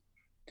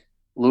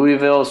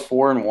 Louisville is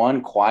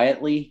 4-1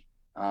 quietly.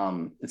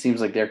 It seems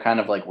like they're kind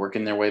of like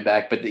working their way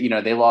back, but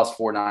they lost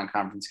 4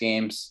 non-conference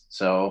games.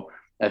 So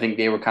I think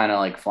they were kind of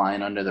like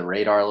flying under the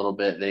radar a little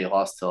bit. They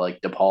lost to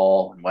like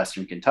DePaul and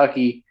Western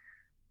Kentucky.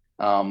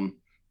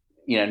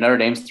 Notre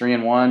Dame's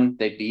 3-1.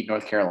 They beat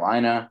North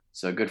Carolina.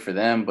 So good for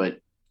them. But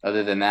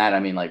other than that, I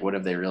mean, like, what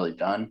have they really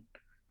done?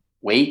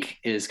 Wake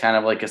is kind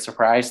of like a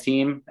surprise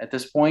team at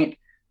this point.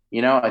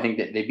 I think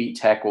that they beat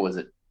Tech. What was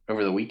it?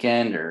 Over the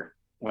weekend or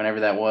whenever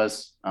that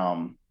was.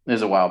 It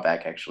was a while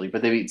back actually,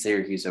 but they beat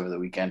Syracuse over the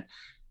weekend.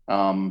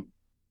 I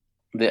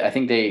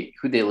think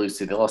who'd they lose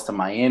to? They lost to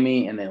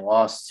Miami and they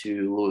lost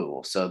to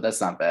Louisville. So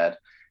that's not bad.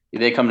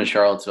 They come to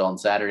Charlottesville on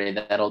Saturday.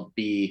 That'll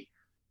be,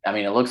 I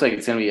mean, it looks like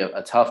it's going to be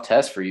a tough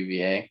test for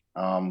UVA.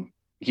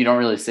 You don't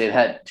really say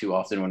that too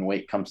often when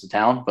Wake comes to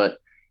town, but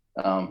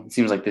it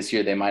seems like this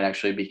year they might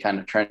actually be kind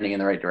of trending in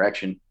the right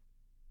direction.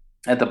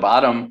 At the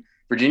bottom,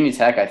 Virginia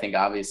Tech, I think,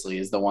 obviously,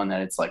 is the one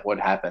that it's like, what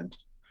happened?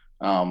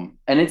 And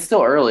it's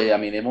still early. I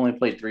mean, they've only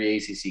played 3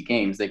 ACC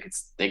games. They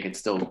could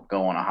still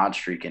go on a hot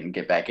streak and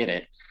get back in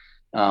it.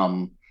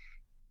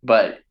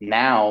 But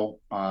now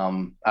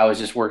I was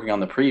just working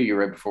on the preview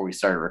right before we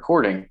started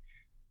recording.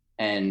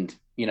 And,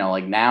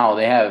 like now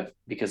they have,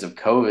 because of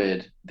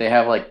COVID, they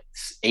have like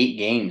 8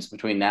 games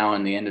between now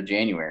and the end of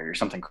January or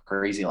something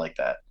crazy like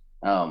that.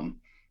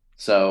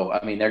 So,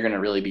 I mean, they're going to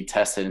really be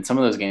tested, and some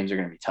of those games are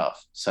going to be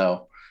tough.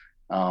 So,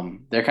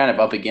 they're kind of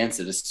up against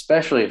it,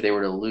 especially if they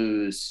were to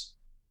lose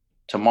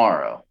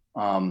tomorrow,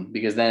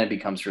 because then it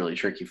becomes really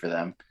tricky for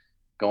them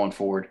going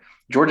forward.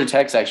 Georgia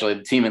Tech's actually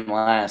the team in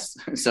last.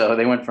 So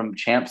they went from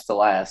champs to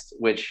last,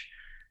 which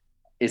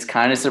is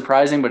kind of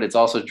surprising, but it's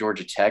also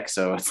Georgia Tech.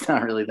 So it's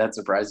not really that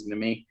surprising to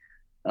me.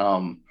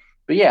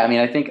 But yeah, I mean,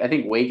 I think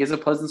Wake is a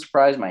pleasant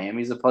surprise.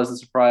 Miami's a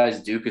pleasant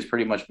surprise. Duke has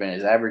pretty much been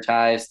as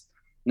advertised.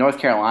 North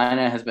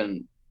Carolina has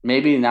been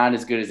maybe not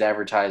as good as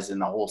advertised in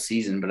the whole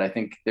season, but I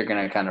think they're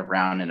going to kind of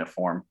round into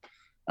form.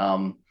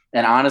 And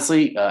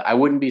honestly, I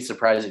wouldn't be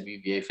surprised if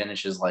UVA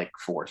finishes like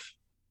 4th,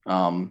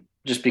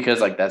 just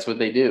because like that's what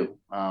they do.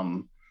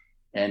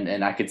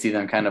 And I could see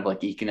them kind of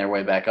like eking their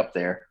way back up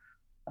there.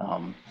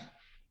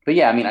 But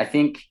yeah, I mean, I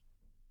think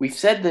we've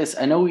said this.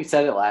 I know we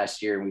said it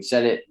last year and we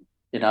said it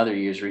in other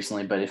years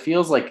recently, but it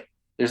feels like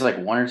there's like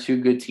 1 or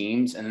 2 good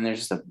teams, and then there's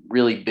just a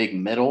really big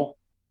middle.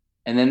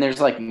 And then there's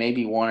like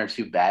maybe 1 or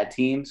 2 bad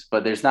teams,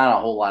 but there's not a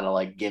whole lot of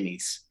like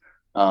gimmies.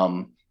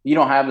 You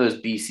don't have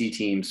those BC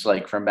teams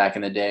like from back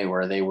in the day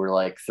where they were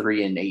like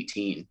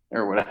 3-18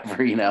 or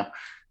whatever,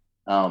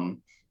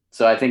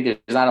 So I think there's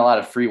not a lot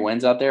of free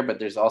wins out there, but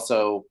there's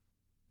also,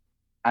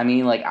 I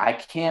mean, like I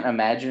can't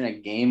imagine a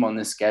game on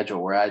this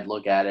schedule where I'd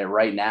look at it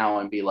right now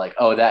and be like,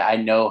 oh, that I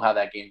know how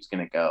that game's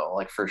going to go,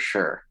 like for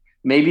sure.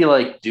 Maybe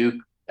like Duke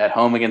at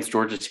home against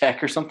Georgia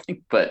Tech or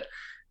something, but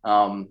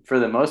for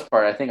the most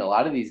part, I think a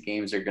lot of these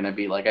games are going to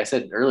be, like I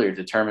said earlier,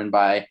 determined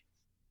by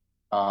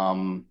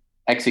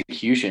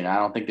execution. I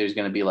don't think there's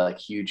going to be like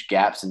huge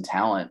gaps in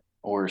talent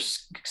or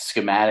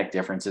schematic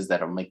differences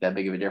that'll make that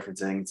big of a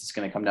difference. I think it's just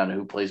going to come down to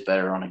who plays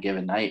better on a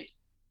given night,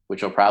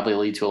 which will probably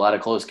lead to a lot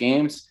of close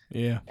games.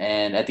 Yeah.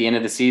 And at the end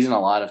of the season, a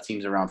lot of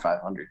teams around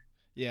 500.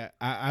 Yeah,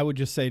 I would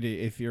just say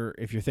if you're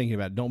thinking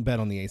about it, don't bet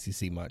on the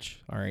ACC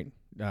much. All right,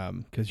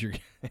 because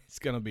it's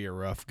going to be a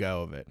rough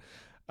go of it.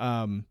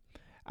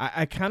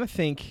 I kind of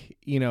think,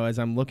 as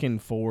I'm looking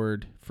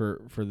forward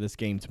for this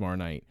game tomorrow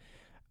night,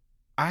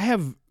 I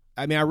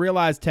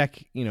realized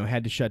Tech,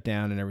 had to shut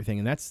down and everything,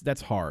 and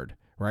that's hard,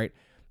 right?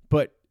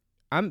 But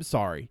I'm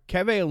sorry,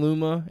 Keve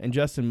Aluma and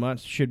Justin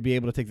Mutz should be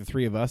able to take the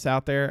three of us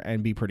out there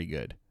and be pretty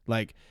good.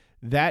 Like,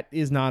 that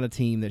is not a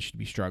team that should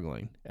be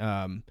struggling.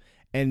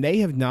 And they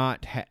have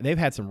not. They've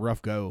had some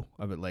rough go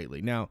of it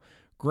lately. Now,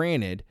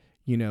 granted,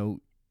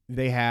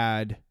 they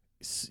had,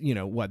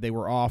 they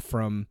were off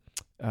from.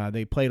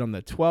 They played on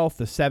the 12th,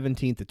 the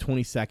 17th, the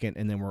 22nd,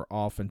 and then were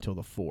off until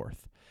the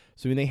 4th.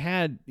 So, I mean, they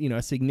had,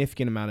 a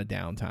significant amount of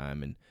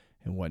downtime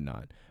and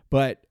whatnot.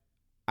 But,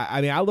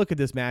 I look at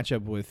this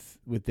matchup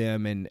with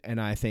them,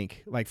 and I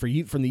think, like,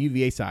 from the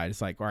UVA side,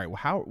 it's like, all right,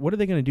 well, what are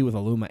they going to do with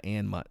Aluma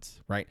and Mutz,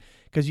 right?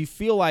 Because you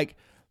feel like,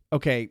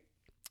 okay,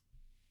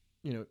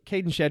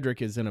 Caden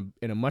Shedrick is in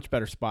a much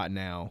better spot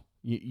now.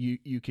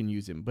 You can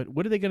use him. But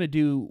what are they going to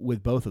do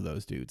with both of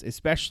those dudes,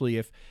 especially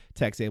if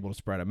Tech's able to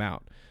spread them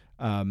out?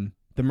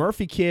 The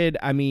Murphy kid,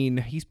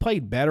 he's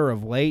played better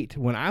of late.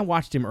 When I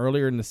watched him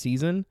earlier in the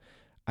season,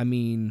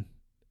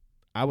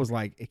 I was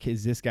like,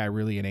 is this guy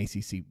really an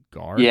ACC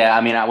guard? Yeah,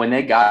 when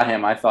they got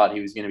him, I thought he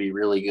was going to be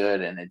really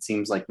good, and it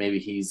seems like maybe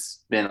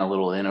he's been a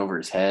little in over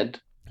his head.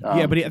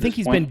 Yeah, but I think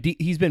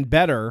he's been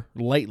better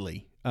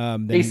lately.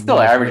 He's still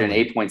averaging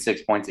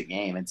 8.6 points a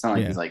game. It's not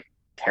like he's like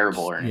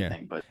terrible or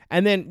anything, but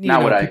and then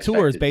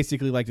Couture is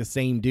basically like the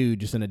same dude,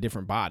 just in a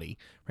different body.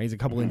 Right? He's a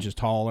couple inches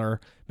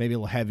taller, maybe a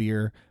little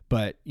heavier,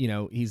 but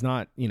he's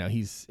not.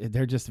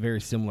 They're just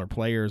very similar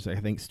players. I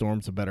think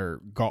Storm's a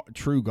better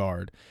true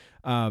guard,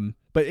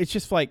 but it's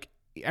just like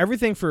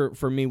everything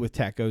for me with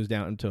Tech goes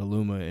down to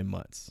Aluma and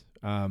Mutz.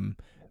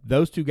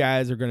 Those two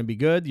guys are going to be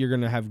good. You're going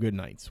to have good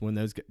nights. When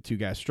those two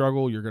guys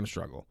struggle, you're going to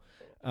struggle.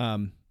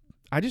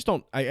 I just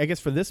don't. I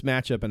guess for this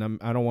matchup, and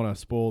I don't want to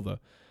spoil the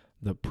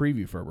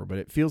preview forever, but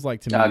it feels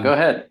like to me. Go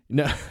ahead.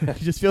 No, it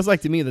just feels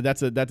like to me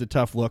that's a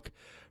tough look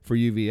for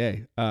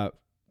UVA.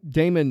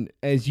 Damon,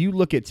 as you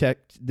look at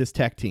this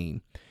Tech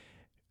team,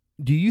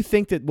 do you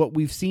think that what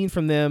we've seen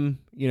from them,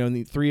 in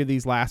the three of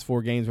these last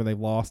four games where they've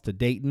lost to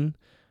Dayton,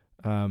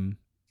 I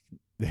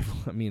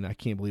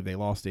can't believe they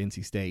lost to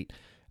NC State.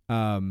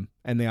 And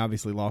they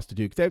obviously lost to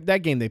Duke.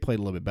 That game they played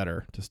a little bit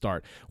better to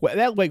start. Well,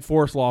 that Wake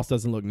Forest loss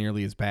doesn't look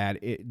nearly as bad.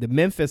 The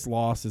Memphis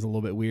loss is a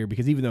little bit weird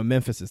because even though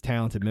Memphis is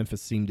talented,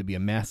 Memphis seemed to be a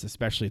mess,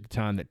 especially at the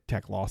time that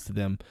Tech lost to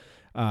them.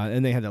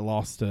 And they had that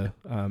loss to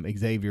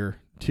Xavier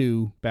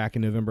too back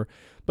in November.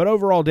 But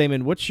overall,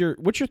 Damon, what's your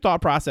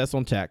thought process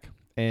on Tech,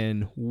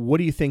 and what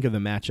do you think of the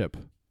matchup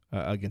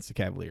against the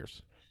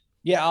Cavaliers?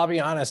 Yeah, I'll be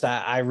honest.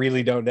 I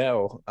really don't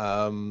know.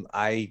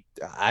 I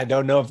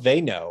don't know if they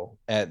know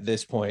at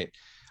this point.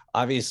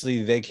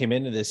 Obviously, they came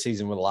into this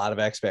season with a lot of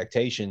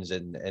expectations,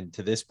 and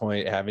to this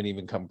point, haven't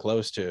even come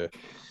close to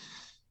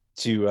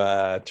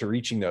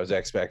reaching those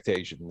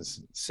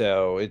expectations.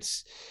 So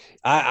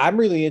I'm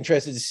really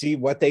interested to see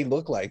what they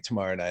look like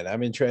tomorrow night.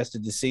 I'm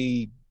interested to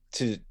see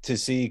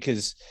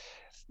because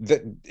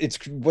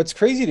what's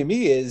crazy to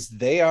me is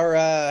they're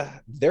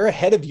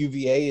ahead of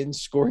UVA in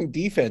scoring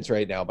defense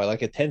right now by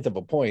like 1/10 of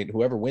a point.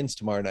 Whoever wins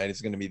tomorrow night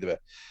is going to be the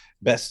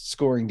best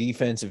scoring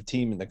defensive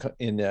team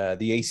in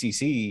the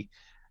ACC.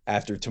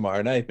 After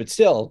tomorrow night, but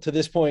still to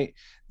this point,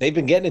 they've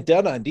been getting it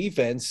done on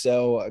defense.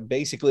 So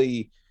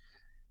basically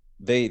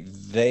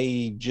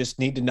they just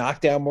need to knock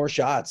down more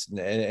shots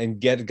and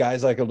get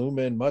guys like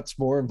Aluma and Mutz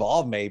more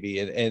involved maybe.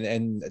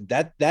 And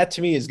that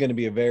to me is going to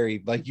be a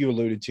very, like you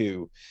alluded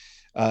to,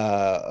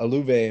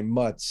 Aluma and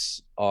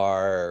Mutz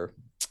are,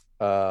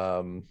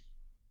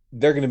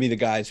 they're going to be the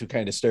guys who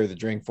kind of stir the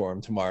drink for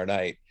them tomorrow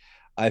night.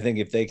 I think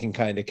if they can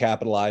kind of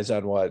capitalize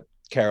on what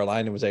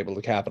Carolina was able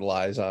to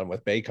capitalize on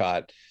with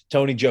Bacot.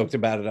 Tony joked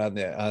about it on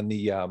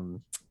the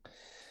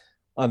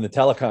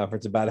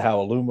teleconference about how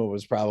Aluma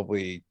was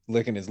probably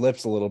licking his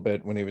lips a little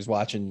bit when he was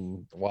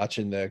watching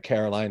the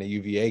Carolina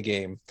UVA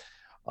game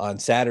on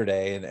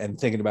Saturday and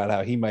thinking about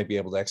how he might be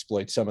able to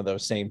exploit some of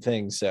those same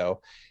things.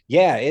 So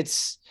yeah,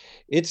 it's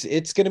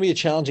going to be a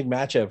challenging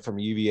matchup from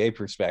a UVA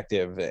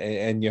perspective,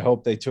 and you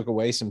hope they took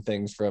away some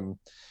things from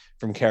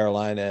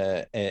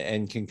Carolina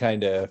and can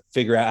kind of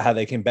figure out how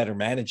they can better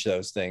manage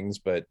those things.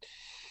 But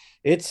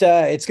It's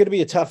going to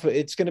be a tough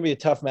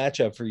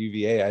matchup for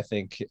UVA, I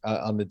think,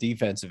 on the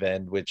defensive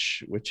end,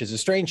 which is a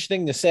strange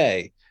thing to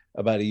say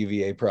about a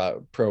UVA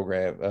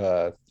program,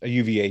 a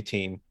UVA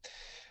team.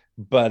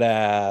 But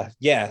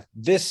yeah,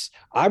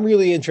 I'm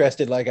really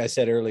interested, like I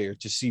said earlier,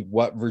 to see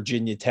what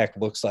Virginia Tech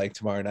looks like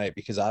tomorrow night,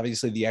 because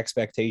obviously the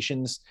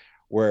expectations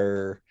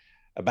were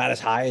about as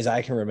high as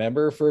I can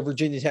remember for a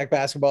Virginia Tech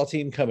basketball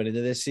team coming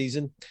into this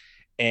season.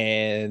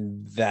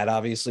 And that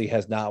obviously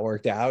has not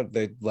worked out.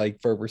 That,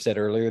 like Ferber said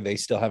earlier, they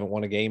still haven't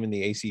won a game in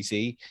the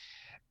ACC.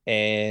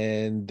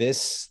 And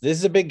this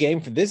is a big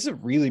game this is a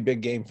really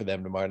big game for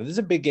them tomorrow. This is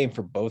a big game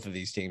for both of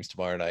these teams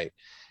tomorrow night.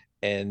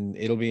 And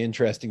it'll be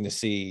interesting to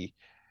see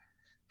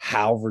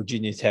how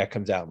Virginia Tech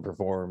comes out and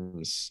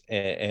performs,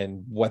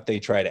 and what they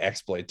try to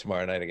exploit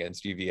tomorrow night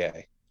against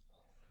UVA.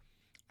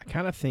 I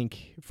kind of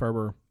think,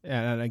 Ferber,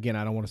 and again,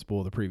 I don't want to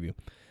spoil the preview,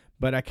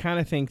 but I kind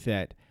of think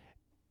that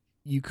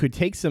you could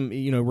take some,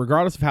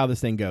 regardless of how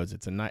this thing goes,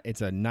 it's a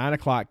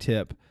 9:00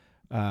 tip,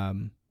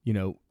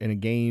 in a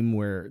game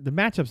where the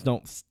matchups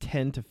don't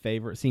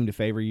seem to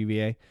favor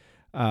UVA.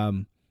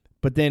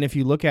 But then if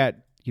you look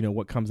at,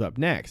 what comes up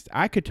next,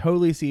 I could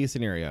totally see a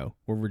scenario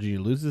where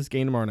Virginia loses this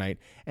game tomorrow night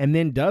and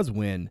then does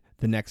win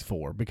the next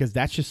 4, because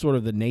that's just sort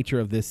of the nature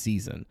of this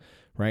season,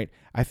 right?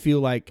 I feel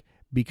like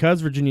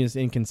because Virginia's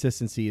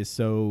inconsistency is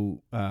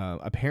so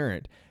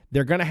apparent,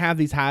 they're going to have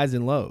these highs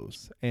and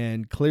lows.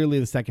 And clearly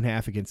the second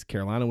half against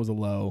Carolina was a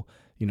low.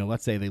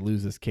 Let's say they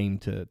lose this game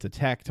to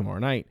Tech tomorrow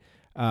night.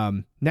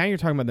 Now you're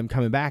talking about them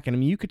coming back. And I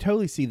mean, you could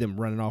totally see them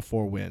running off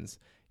 4 wins.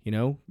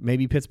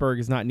 Maybe Pittsburgh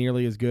is not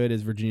nearly as good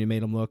as Virginia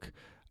made them look,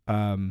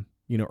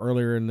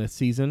 earlier in the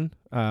season,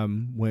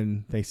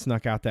 when they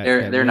snuck out that.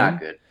 They're not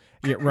good.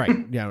 Yeah, right.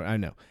 Yeah, I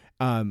know.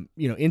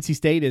 NC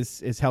State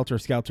is helter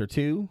skelter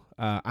too.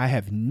 I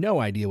have no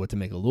idea what to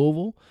make of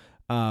Louisville.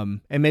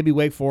 And maybe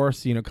Wake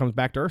Forest, comes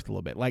back to earth a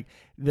little bit. Like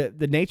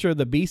the nature of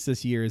the beast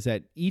this year is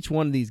that each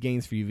one of these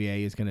games for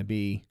UVA is going to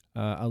be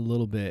a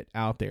little bit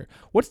out there.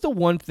 What's the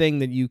one thing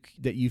that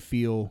you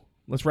feel?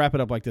 Let's wrap it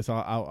up like this.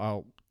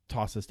 I'll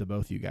toss this to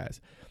both of you guys.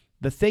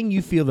 The thing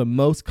you feel the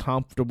most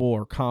comfortable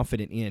or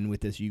confident in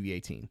with this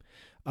UVA team,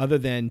 other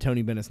than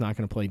Tony Bennett's not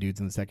going to play dudes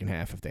in the second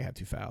half if they have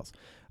 2 fouls.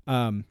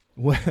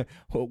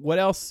 What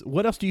else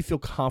do you feel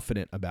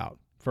confident about?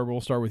 Ferber,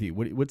 we'll start with you.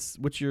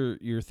 What's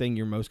your thing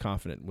you're most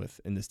confident with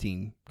in this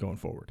team going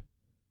forward?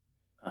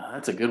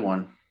 That's a good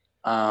one.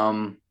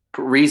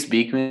 Reese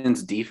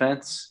Beekman's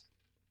defense.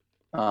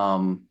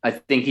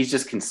 I think he's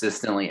just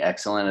consistently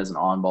excellent as an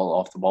on-ball,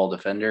 off-the-ball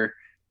defender.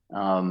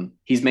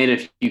 He's made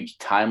a few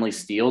timely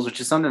steals, which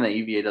is something that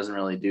UVA doesn't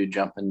really do,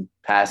 jumping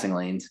passing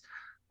lanes.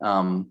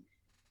 And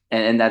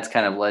that's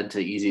kind of led to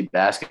easy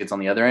baskets on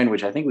the other end,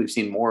 which I think we've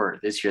seen more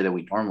this year than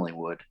we normally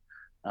would.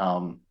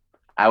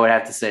 I would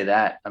have to say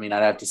that. I mean,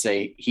 I'd have to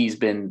say he's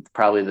been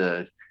probably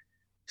the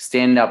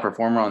standout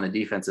performer on the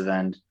defensive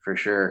end for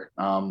sure.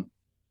 And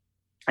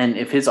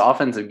if his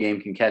offensive game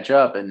can catch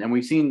up, and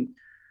we've seen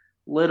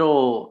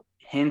little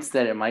hints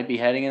that it might be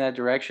heading in that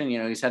direction.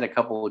 He's had a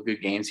couple of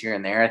good games here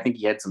and there. I think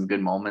he had some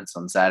good moments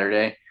on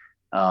Saturday.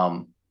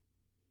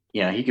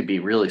 He could be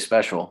really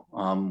special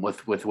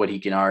with what he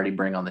can already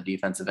bring on the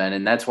defensive end.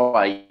 And that's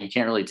why you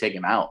can't really take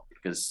him out,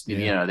 because,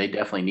 they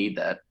definitely need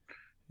that.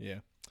 Yeah.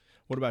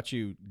 What about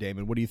you,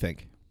 Damon? What do you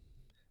think?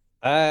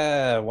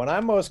 What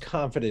I'm most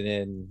confident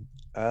in,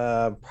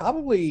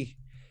 probably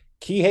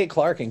Kihei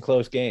Clark in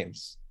close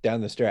games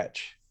down the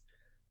stretch.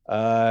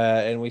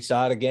 And we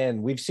saw it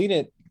again. We've seen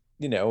it,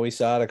 we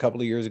saw it a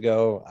couple of years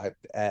ago.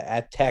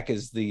 At Tech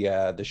is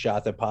the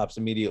shot that pops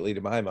immediately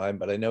to my mind,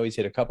 but I know he's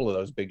hit a couple of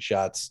those big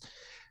shots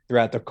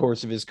throughout the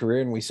course of his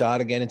career. And we saw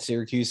it again at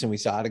Syracuse, and we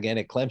saw it again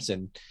at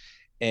Clemson.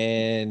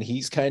 And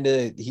he's kind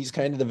of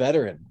the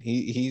veteran.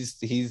 He's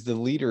the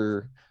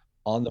leader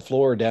on the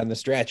floor down the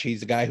stretch.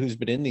 He's the guy who's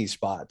been in these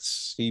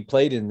spots. He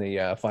played in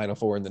the Final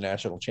Four in the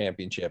national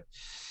championship.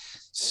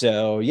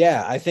 So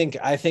yeah, I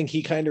think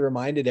he kind of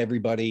reminded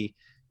everybody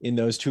in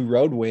those 2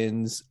 road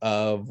wins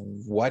of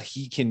what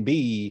he can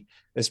be,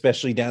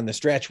 especially down the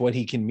stretch, what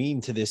he can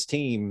mean to this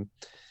team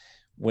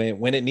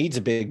when it needs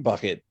a big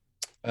bucket,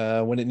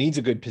 when it needs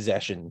a good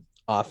possession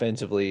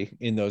offensively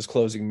in those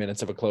closing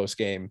minutes of a close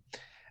game.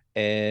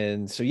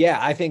 And so, yeah,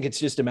 I think it's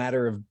just a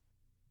matter of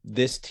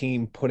this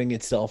team putting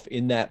itself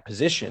in that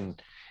position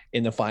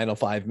in the final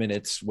 5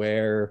 minutes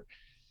where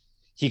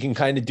he can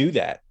kind of do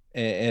that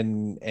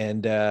and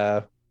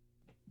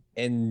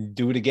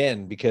do it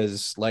again,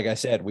 because like I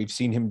said, we've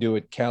seen him do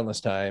it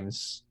countless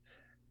times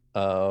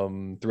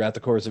throughout the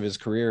course of his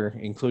career,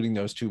 including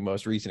those 2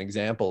 most recent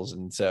examples.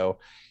 And so,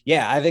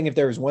 yeah, I think if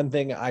there was one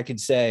thing I could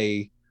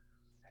say,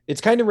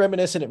 it's kind of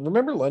reminiscent.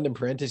 Remember London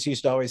Prentice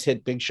used to always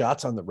hit big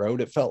shots on the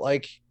road, it felt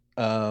like.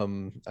 I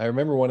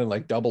remember one in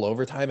like double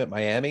overtime at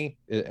Miami.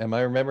 Am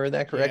I remembering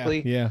that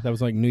correctly? Yeah, that was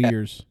like New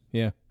Year's.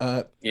 Yeah.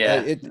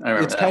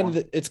 It's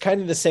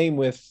kind of the same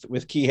with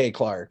Kihei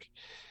Clark.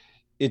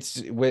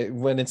 It's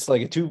when it's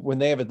like when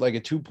they have like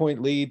a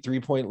 2-point lead,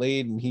 3-point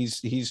lead, and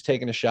he's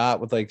taking a shot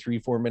with like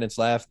 3-4 minutes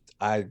left.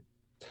 I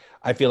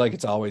feel like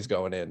it's always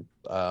going in.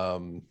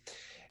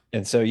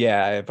 And so,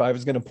 yeah, if I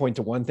was going to point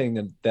to one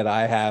thing that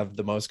I have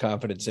the most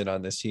confidence in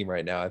on this team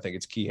right now, I think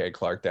it's Kihei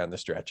Clark down the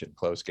stretch in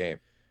close game.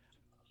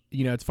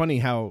 It's funny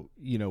how,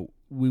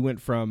 we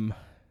went from,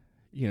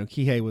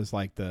 Kihei was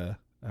like the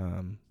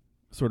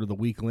sort of the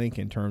weak link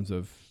in terms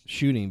of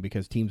shooting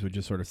because teams would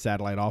just sort of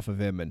satellite off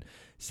of him and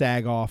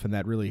sag off, and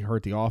that really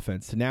hurt the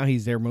offense. So now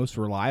he's their most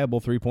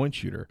reliable 3-point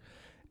shooter.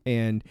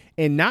 And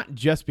not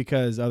just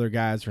because other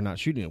guys are not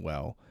shooting it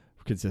well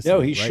consistently.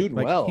 No, he's shooting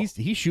well.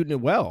 He's shooting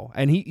it well.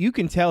 And you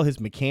can tell his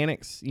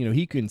mechanics,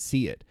 he can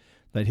see it,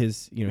 that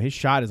his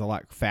shot is a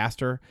lot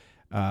faster.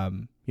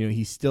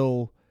 It's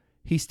still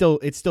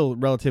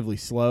relatively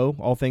slow,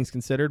 all things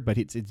considered, but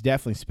it's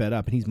definitely sped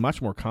up, and he's much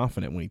more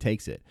confident when he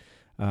takes it.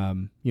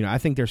 I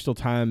think there's still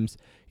times,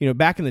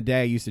 back in the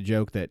day, I used to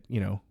joke that,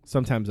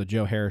 sometimes a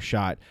Joe Harris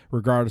shot,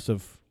 regardless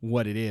of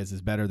what it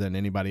is better than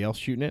anybody else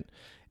shooting it.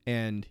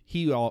 And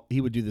he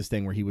would do this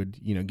thing where he would,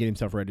 get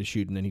himself ready to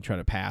shoot, and then he'd try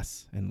to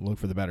pass and look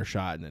for the better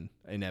shot. And then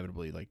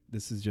inevitably, like,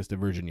 this is just a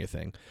Virginia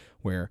thing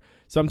where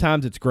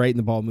sometimes it's great and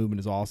the ball movement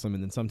is awesome.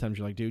 And then sometimes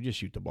you're like, dude, just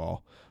shoot the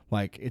ball.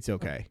 Like, it's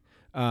okay.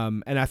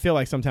 And I feel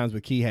like sometimes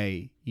with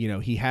Kihei,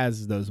 he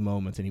has those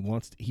moments and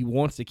he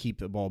wants to keep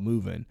the ball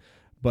moving,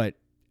 but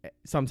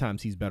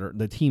sometimes he's better.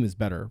 The team is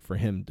better for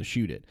him to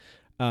shoot it.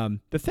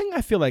 The thing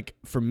I feel like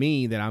for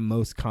me that I'm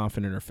most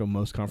confident or feel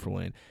most comfortable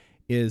in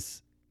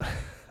is,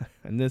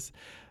 and this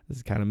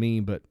is kind of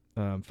mean, but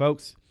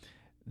folks,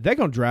 they're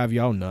going to drive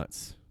y'all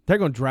nuts. They're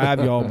going to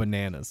drive y'all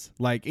bananas.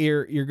 Like,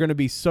 you're going to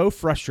be so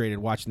frustrated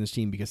watching this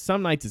team because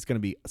some nights it's going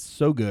to be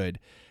so good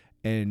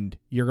and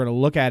you're going to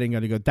look at it and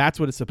going to go, that's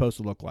what it's supposed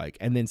to look like.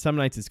 And then some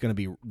nights it's going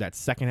to be that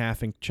second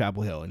half in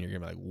Chapel Hill and you're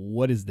going to be like,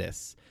 what is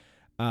this?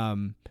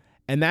 And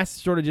that's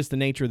sort of just the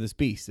nature of this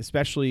beast,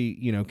 especially,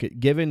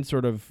 given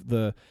sort of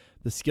the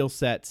skill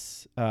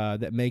sets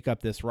that make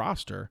up this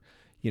roster.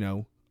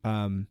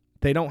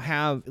 They don't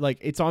have, like,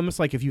 it's almost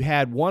like if you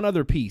had one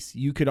other piece,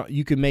 you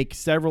could make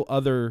several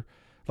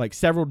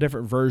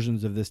different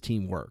versions of this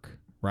team work,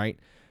 right?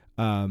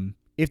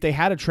 If they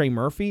had a Trey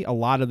Murphy, a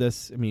lot of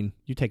this, I mean,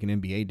 you take an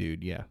NBA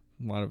dude, yeah,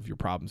 a lot of your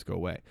problems go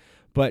away.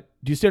 But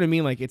do you see what I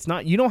mean? Like, it's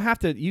not, you don't have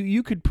to,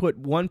 you could put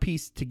one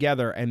piece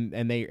together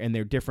and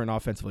they're different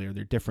offensively or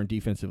they're different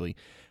defensively.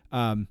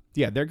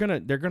 They're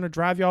gonna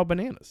drive y'all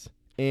bananas.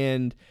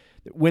 And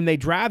when they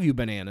drive you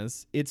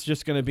bananas, it's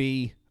just gonna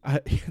be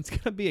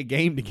a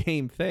game to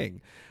game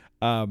thing.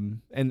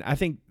 And I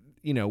think,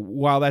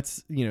 while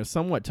that's,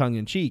 somewhat tongue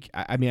in cheek,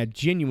 I mean, I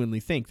genuinely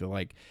think that,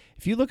 like,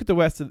 if you look at the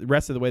rest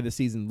of the way the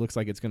season looks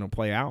like it's going to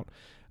play out,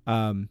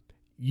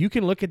 you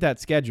can look at that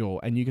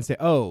schedule and you can say,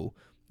 oh,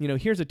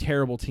 here's a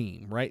terrible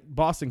team, right?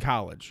 Boston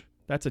College,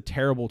 that's a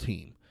terrible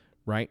team,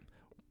 right?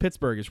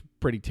 Pittsburgh is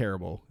pretty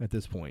terrible at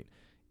this point,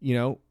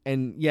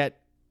 and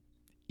yet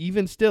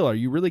even still, are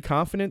you really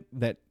confident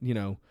that,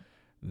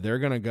 they're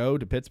going to go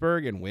to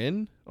Pittsburgh and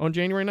win on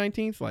January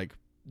 19th? Like,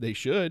 they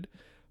should.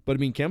 But, I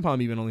mean,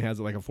 KenPom even only has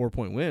like a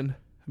 4-point win.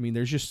 I mean,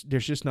 there's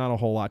just not a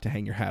whole lot to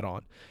hang your hat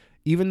on.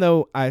 Even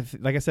though,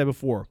 like I said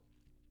before,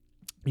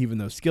 even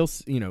though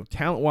skills,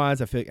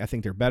 talent-wise, I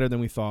think they're better than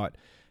we thought.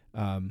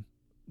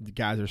 The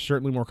guys are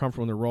certainly more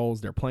comfortable in their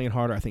roles. They're playing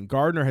harder. I think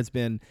Gardner has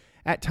been,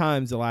 at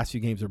times, the last few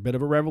games, a bit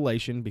of a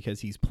revelation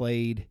because he's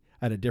played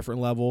at a different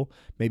level,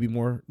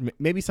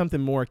 maybe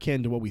something more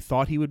akin to what we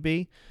thought he would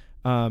be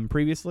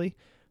previously.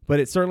 But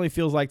it certainly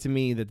feels like to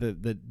me that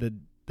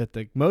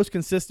the most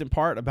consistent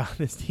part about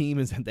this team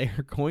is that they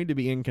are going to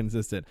be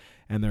inconsistent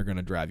and they're going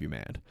to drive you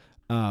mad.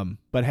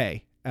 But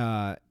hey,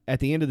 at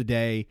the end of the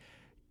day,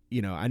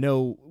 I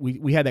know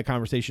we had that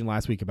conversation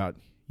last week about,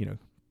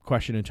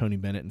 questioning Tony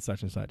Bennett and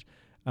such.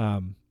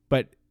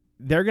 But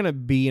they're going to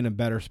be in a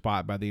better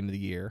spot by the end of the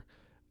year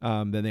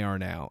than they are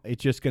now.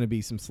 It's just going to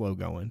be some slow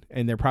going,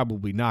 and they're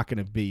probably not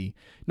going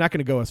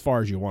to go as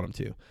far as you want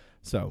them to.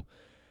 So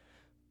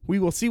we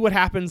will see what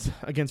happens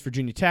against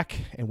Virginia Tech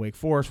and Wake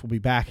Forest. We'll be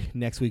back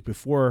next week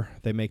before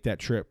they make that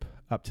trip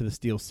up to the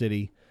Steel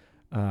City.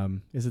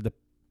 Is it the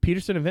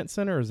Peterson Event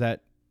Center, or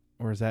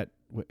is that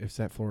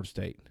Florida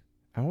State?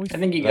 I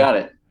think you got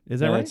it. Is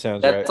that right? That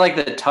sounds That's right.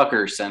 like the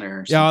Tucker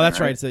Center. Yeah, that's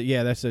right. So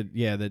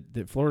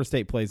the Florida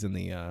State plays in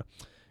the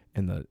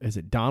is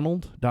it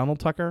Donald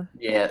Tucker?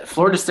 Yeah,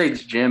 Florida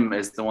State's gym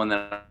is the one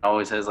that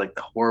always has like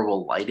the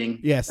horrible lighting.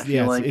 Yes,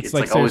 like. It's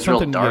like always real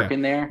dark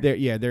in there.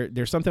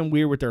 There's something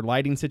weird with their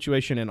lighting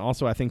situation, and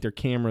also I think their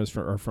cameras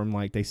are from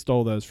like they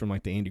stole those from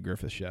like the Andy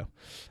Griffith show.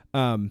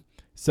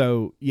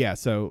 So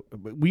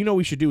we know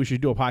we should do a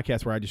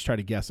podcast where I just try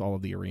to guess all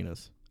of the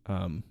arenas.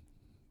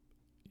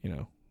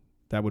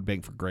 That would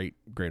make for great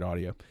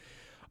audio.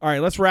 All right,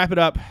 let's wrap it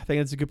up. I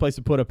think it's a good place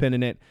to put a pin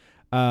in it.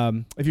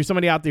 If you're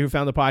somebody out there who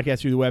found the podcast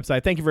through the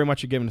website, thank you very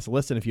much for giving us a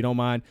listen. If you don't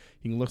mind,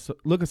 you can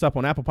look us up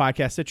on Apple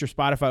Podcasts, Stitcher,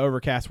 Spotify,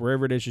 Overcast,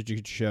 wherever it is that you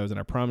get your shows. And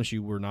I promise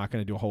you, we're not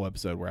going to do a whole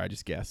episode where I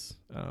just guess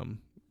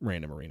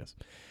random arenas.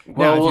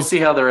 Well, we'll see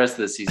how the rest of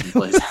the season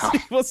plays out.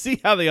 We'll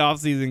see how the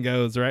offseason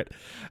goes, right?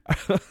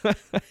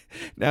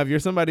 Now, if you're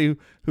somebody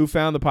who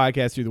found the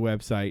podcast through the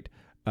website,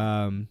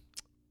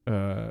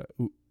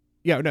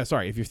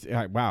 Sorry. If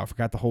you're wow, I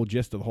forgot the whole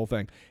gist of the whole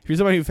thing. If you're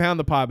somebody who found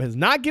the pod but has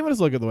not given us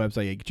a look at the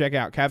website, you can check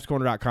out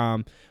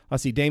CavsCorner.com. I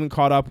see Damon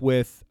caught up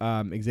with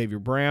Xavier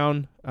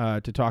Brown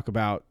to talk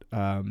about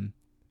I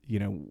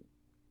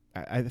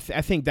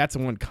think that's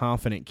one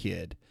confident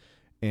kid,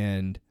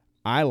 and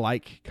I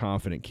like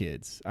confident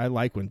kids. I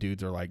like when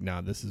dudes are like,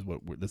 "Nah, this is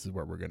what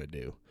we're gonna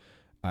do."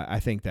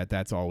 I think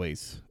that's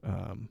always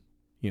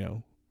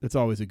it's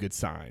always a good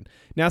sign.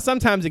 Now,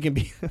 sometimes it can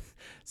be a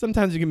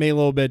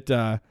little bit.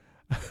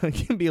 It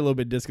can be a little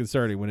bit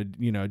disconcerting when a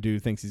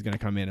dude thinks he's going to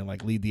come in and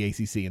like lead the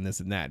ACC and this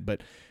and that.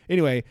 But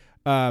anyway,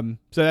 so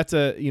that's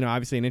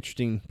obviously an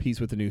interesting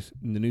piece with the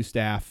new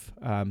staff.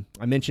 I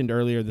mentioned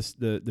earlier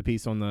the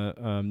piece on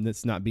the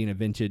that's not being a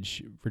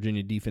vintage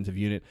Virginia defensive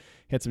unit.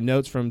 Had some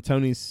notes from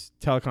Tony's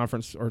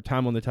teleconference or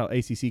time on the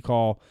ACC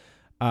call.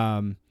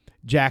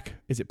 Jack,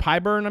 is it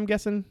Pyburn? I'm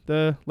guessing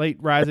the late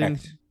rising.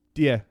 Correct.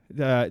 Yeah,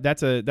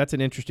 that's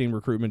an interesting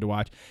recruitment to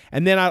watch.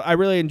 And then I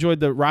really enjoyed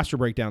the roster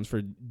breakdowns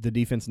for the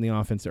defense and the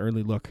offense, the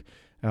early look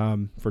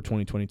for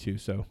 2022.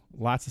 So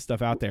lots of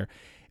stuff out there.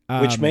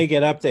 Which may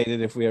get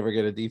updated if we ever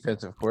get a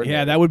defensive coordinator.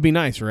 Yeah, that would be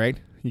nice, right?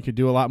 You could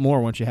do a lot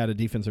more once you had a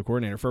defensive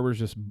coordinator. Ferber's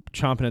just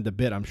chomping at the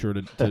bit, I'm sure,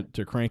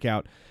 to crank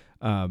out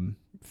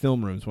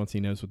film rooms once he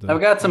knows what the... I've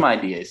got some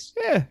ideas.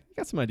 Yeah,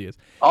 got some ideas.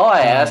 All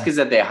I ask is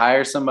that they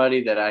hire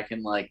somebody that I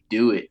can like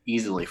do it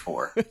easily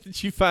for.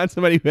 Did you find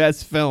somebody who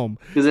has film?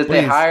 Because if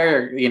they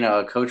hire,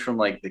 a coach from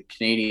like the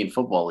Canadian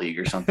Football League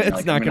or something, it's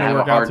like, not going to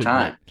work have a hard out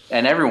time,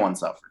 and everyone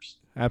suffers.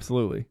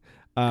 Absolutely.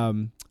 I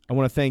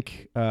want to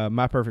thank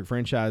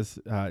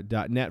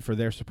myperfectfranchise.net for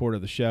their support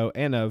of the show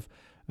and of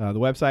the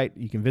website.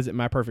 You can visit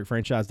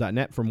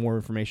myperfectfranchise.net for more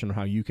information on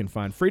how you can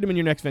find freedom in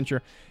your next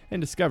venture and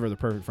discover the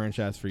perfect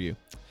franchise for you.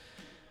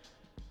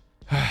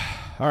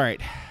 All right.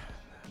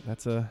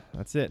 That's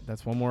it.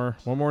 That's one more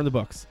in the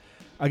books.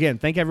 Again,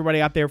 thank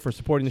everybody out there for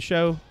supporting the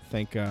show.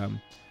 Thank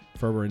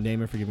Ferber and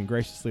Damon for giving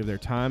graciously of their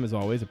time, as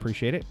always.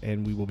 Appreciate it.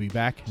 And we will be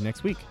back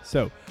next week.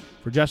 So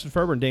for Justin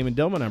Ferber and Damon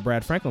Dillman, I'm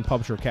Brad Franklin,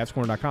 publisher of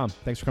CavsCorner.com.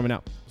 Thanks for coming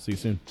out. See you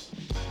soon.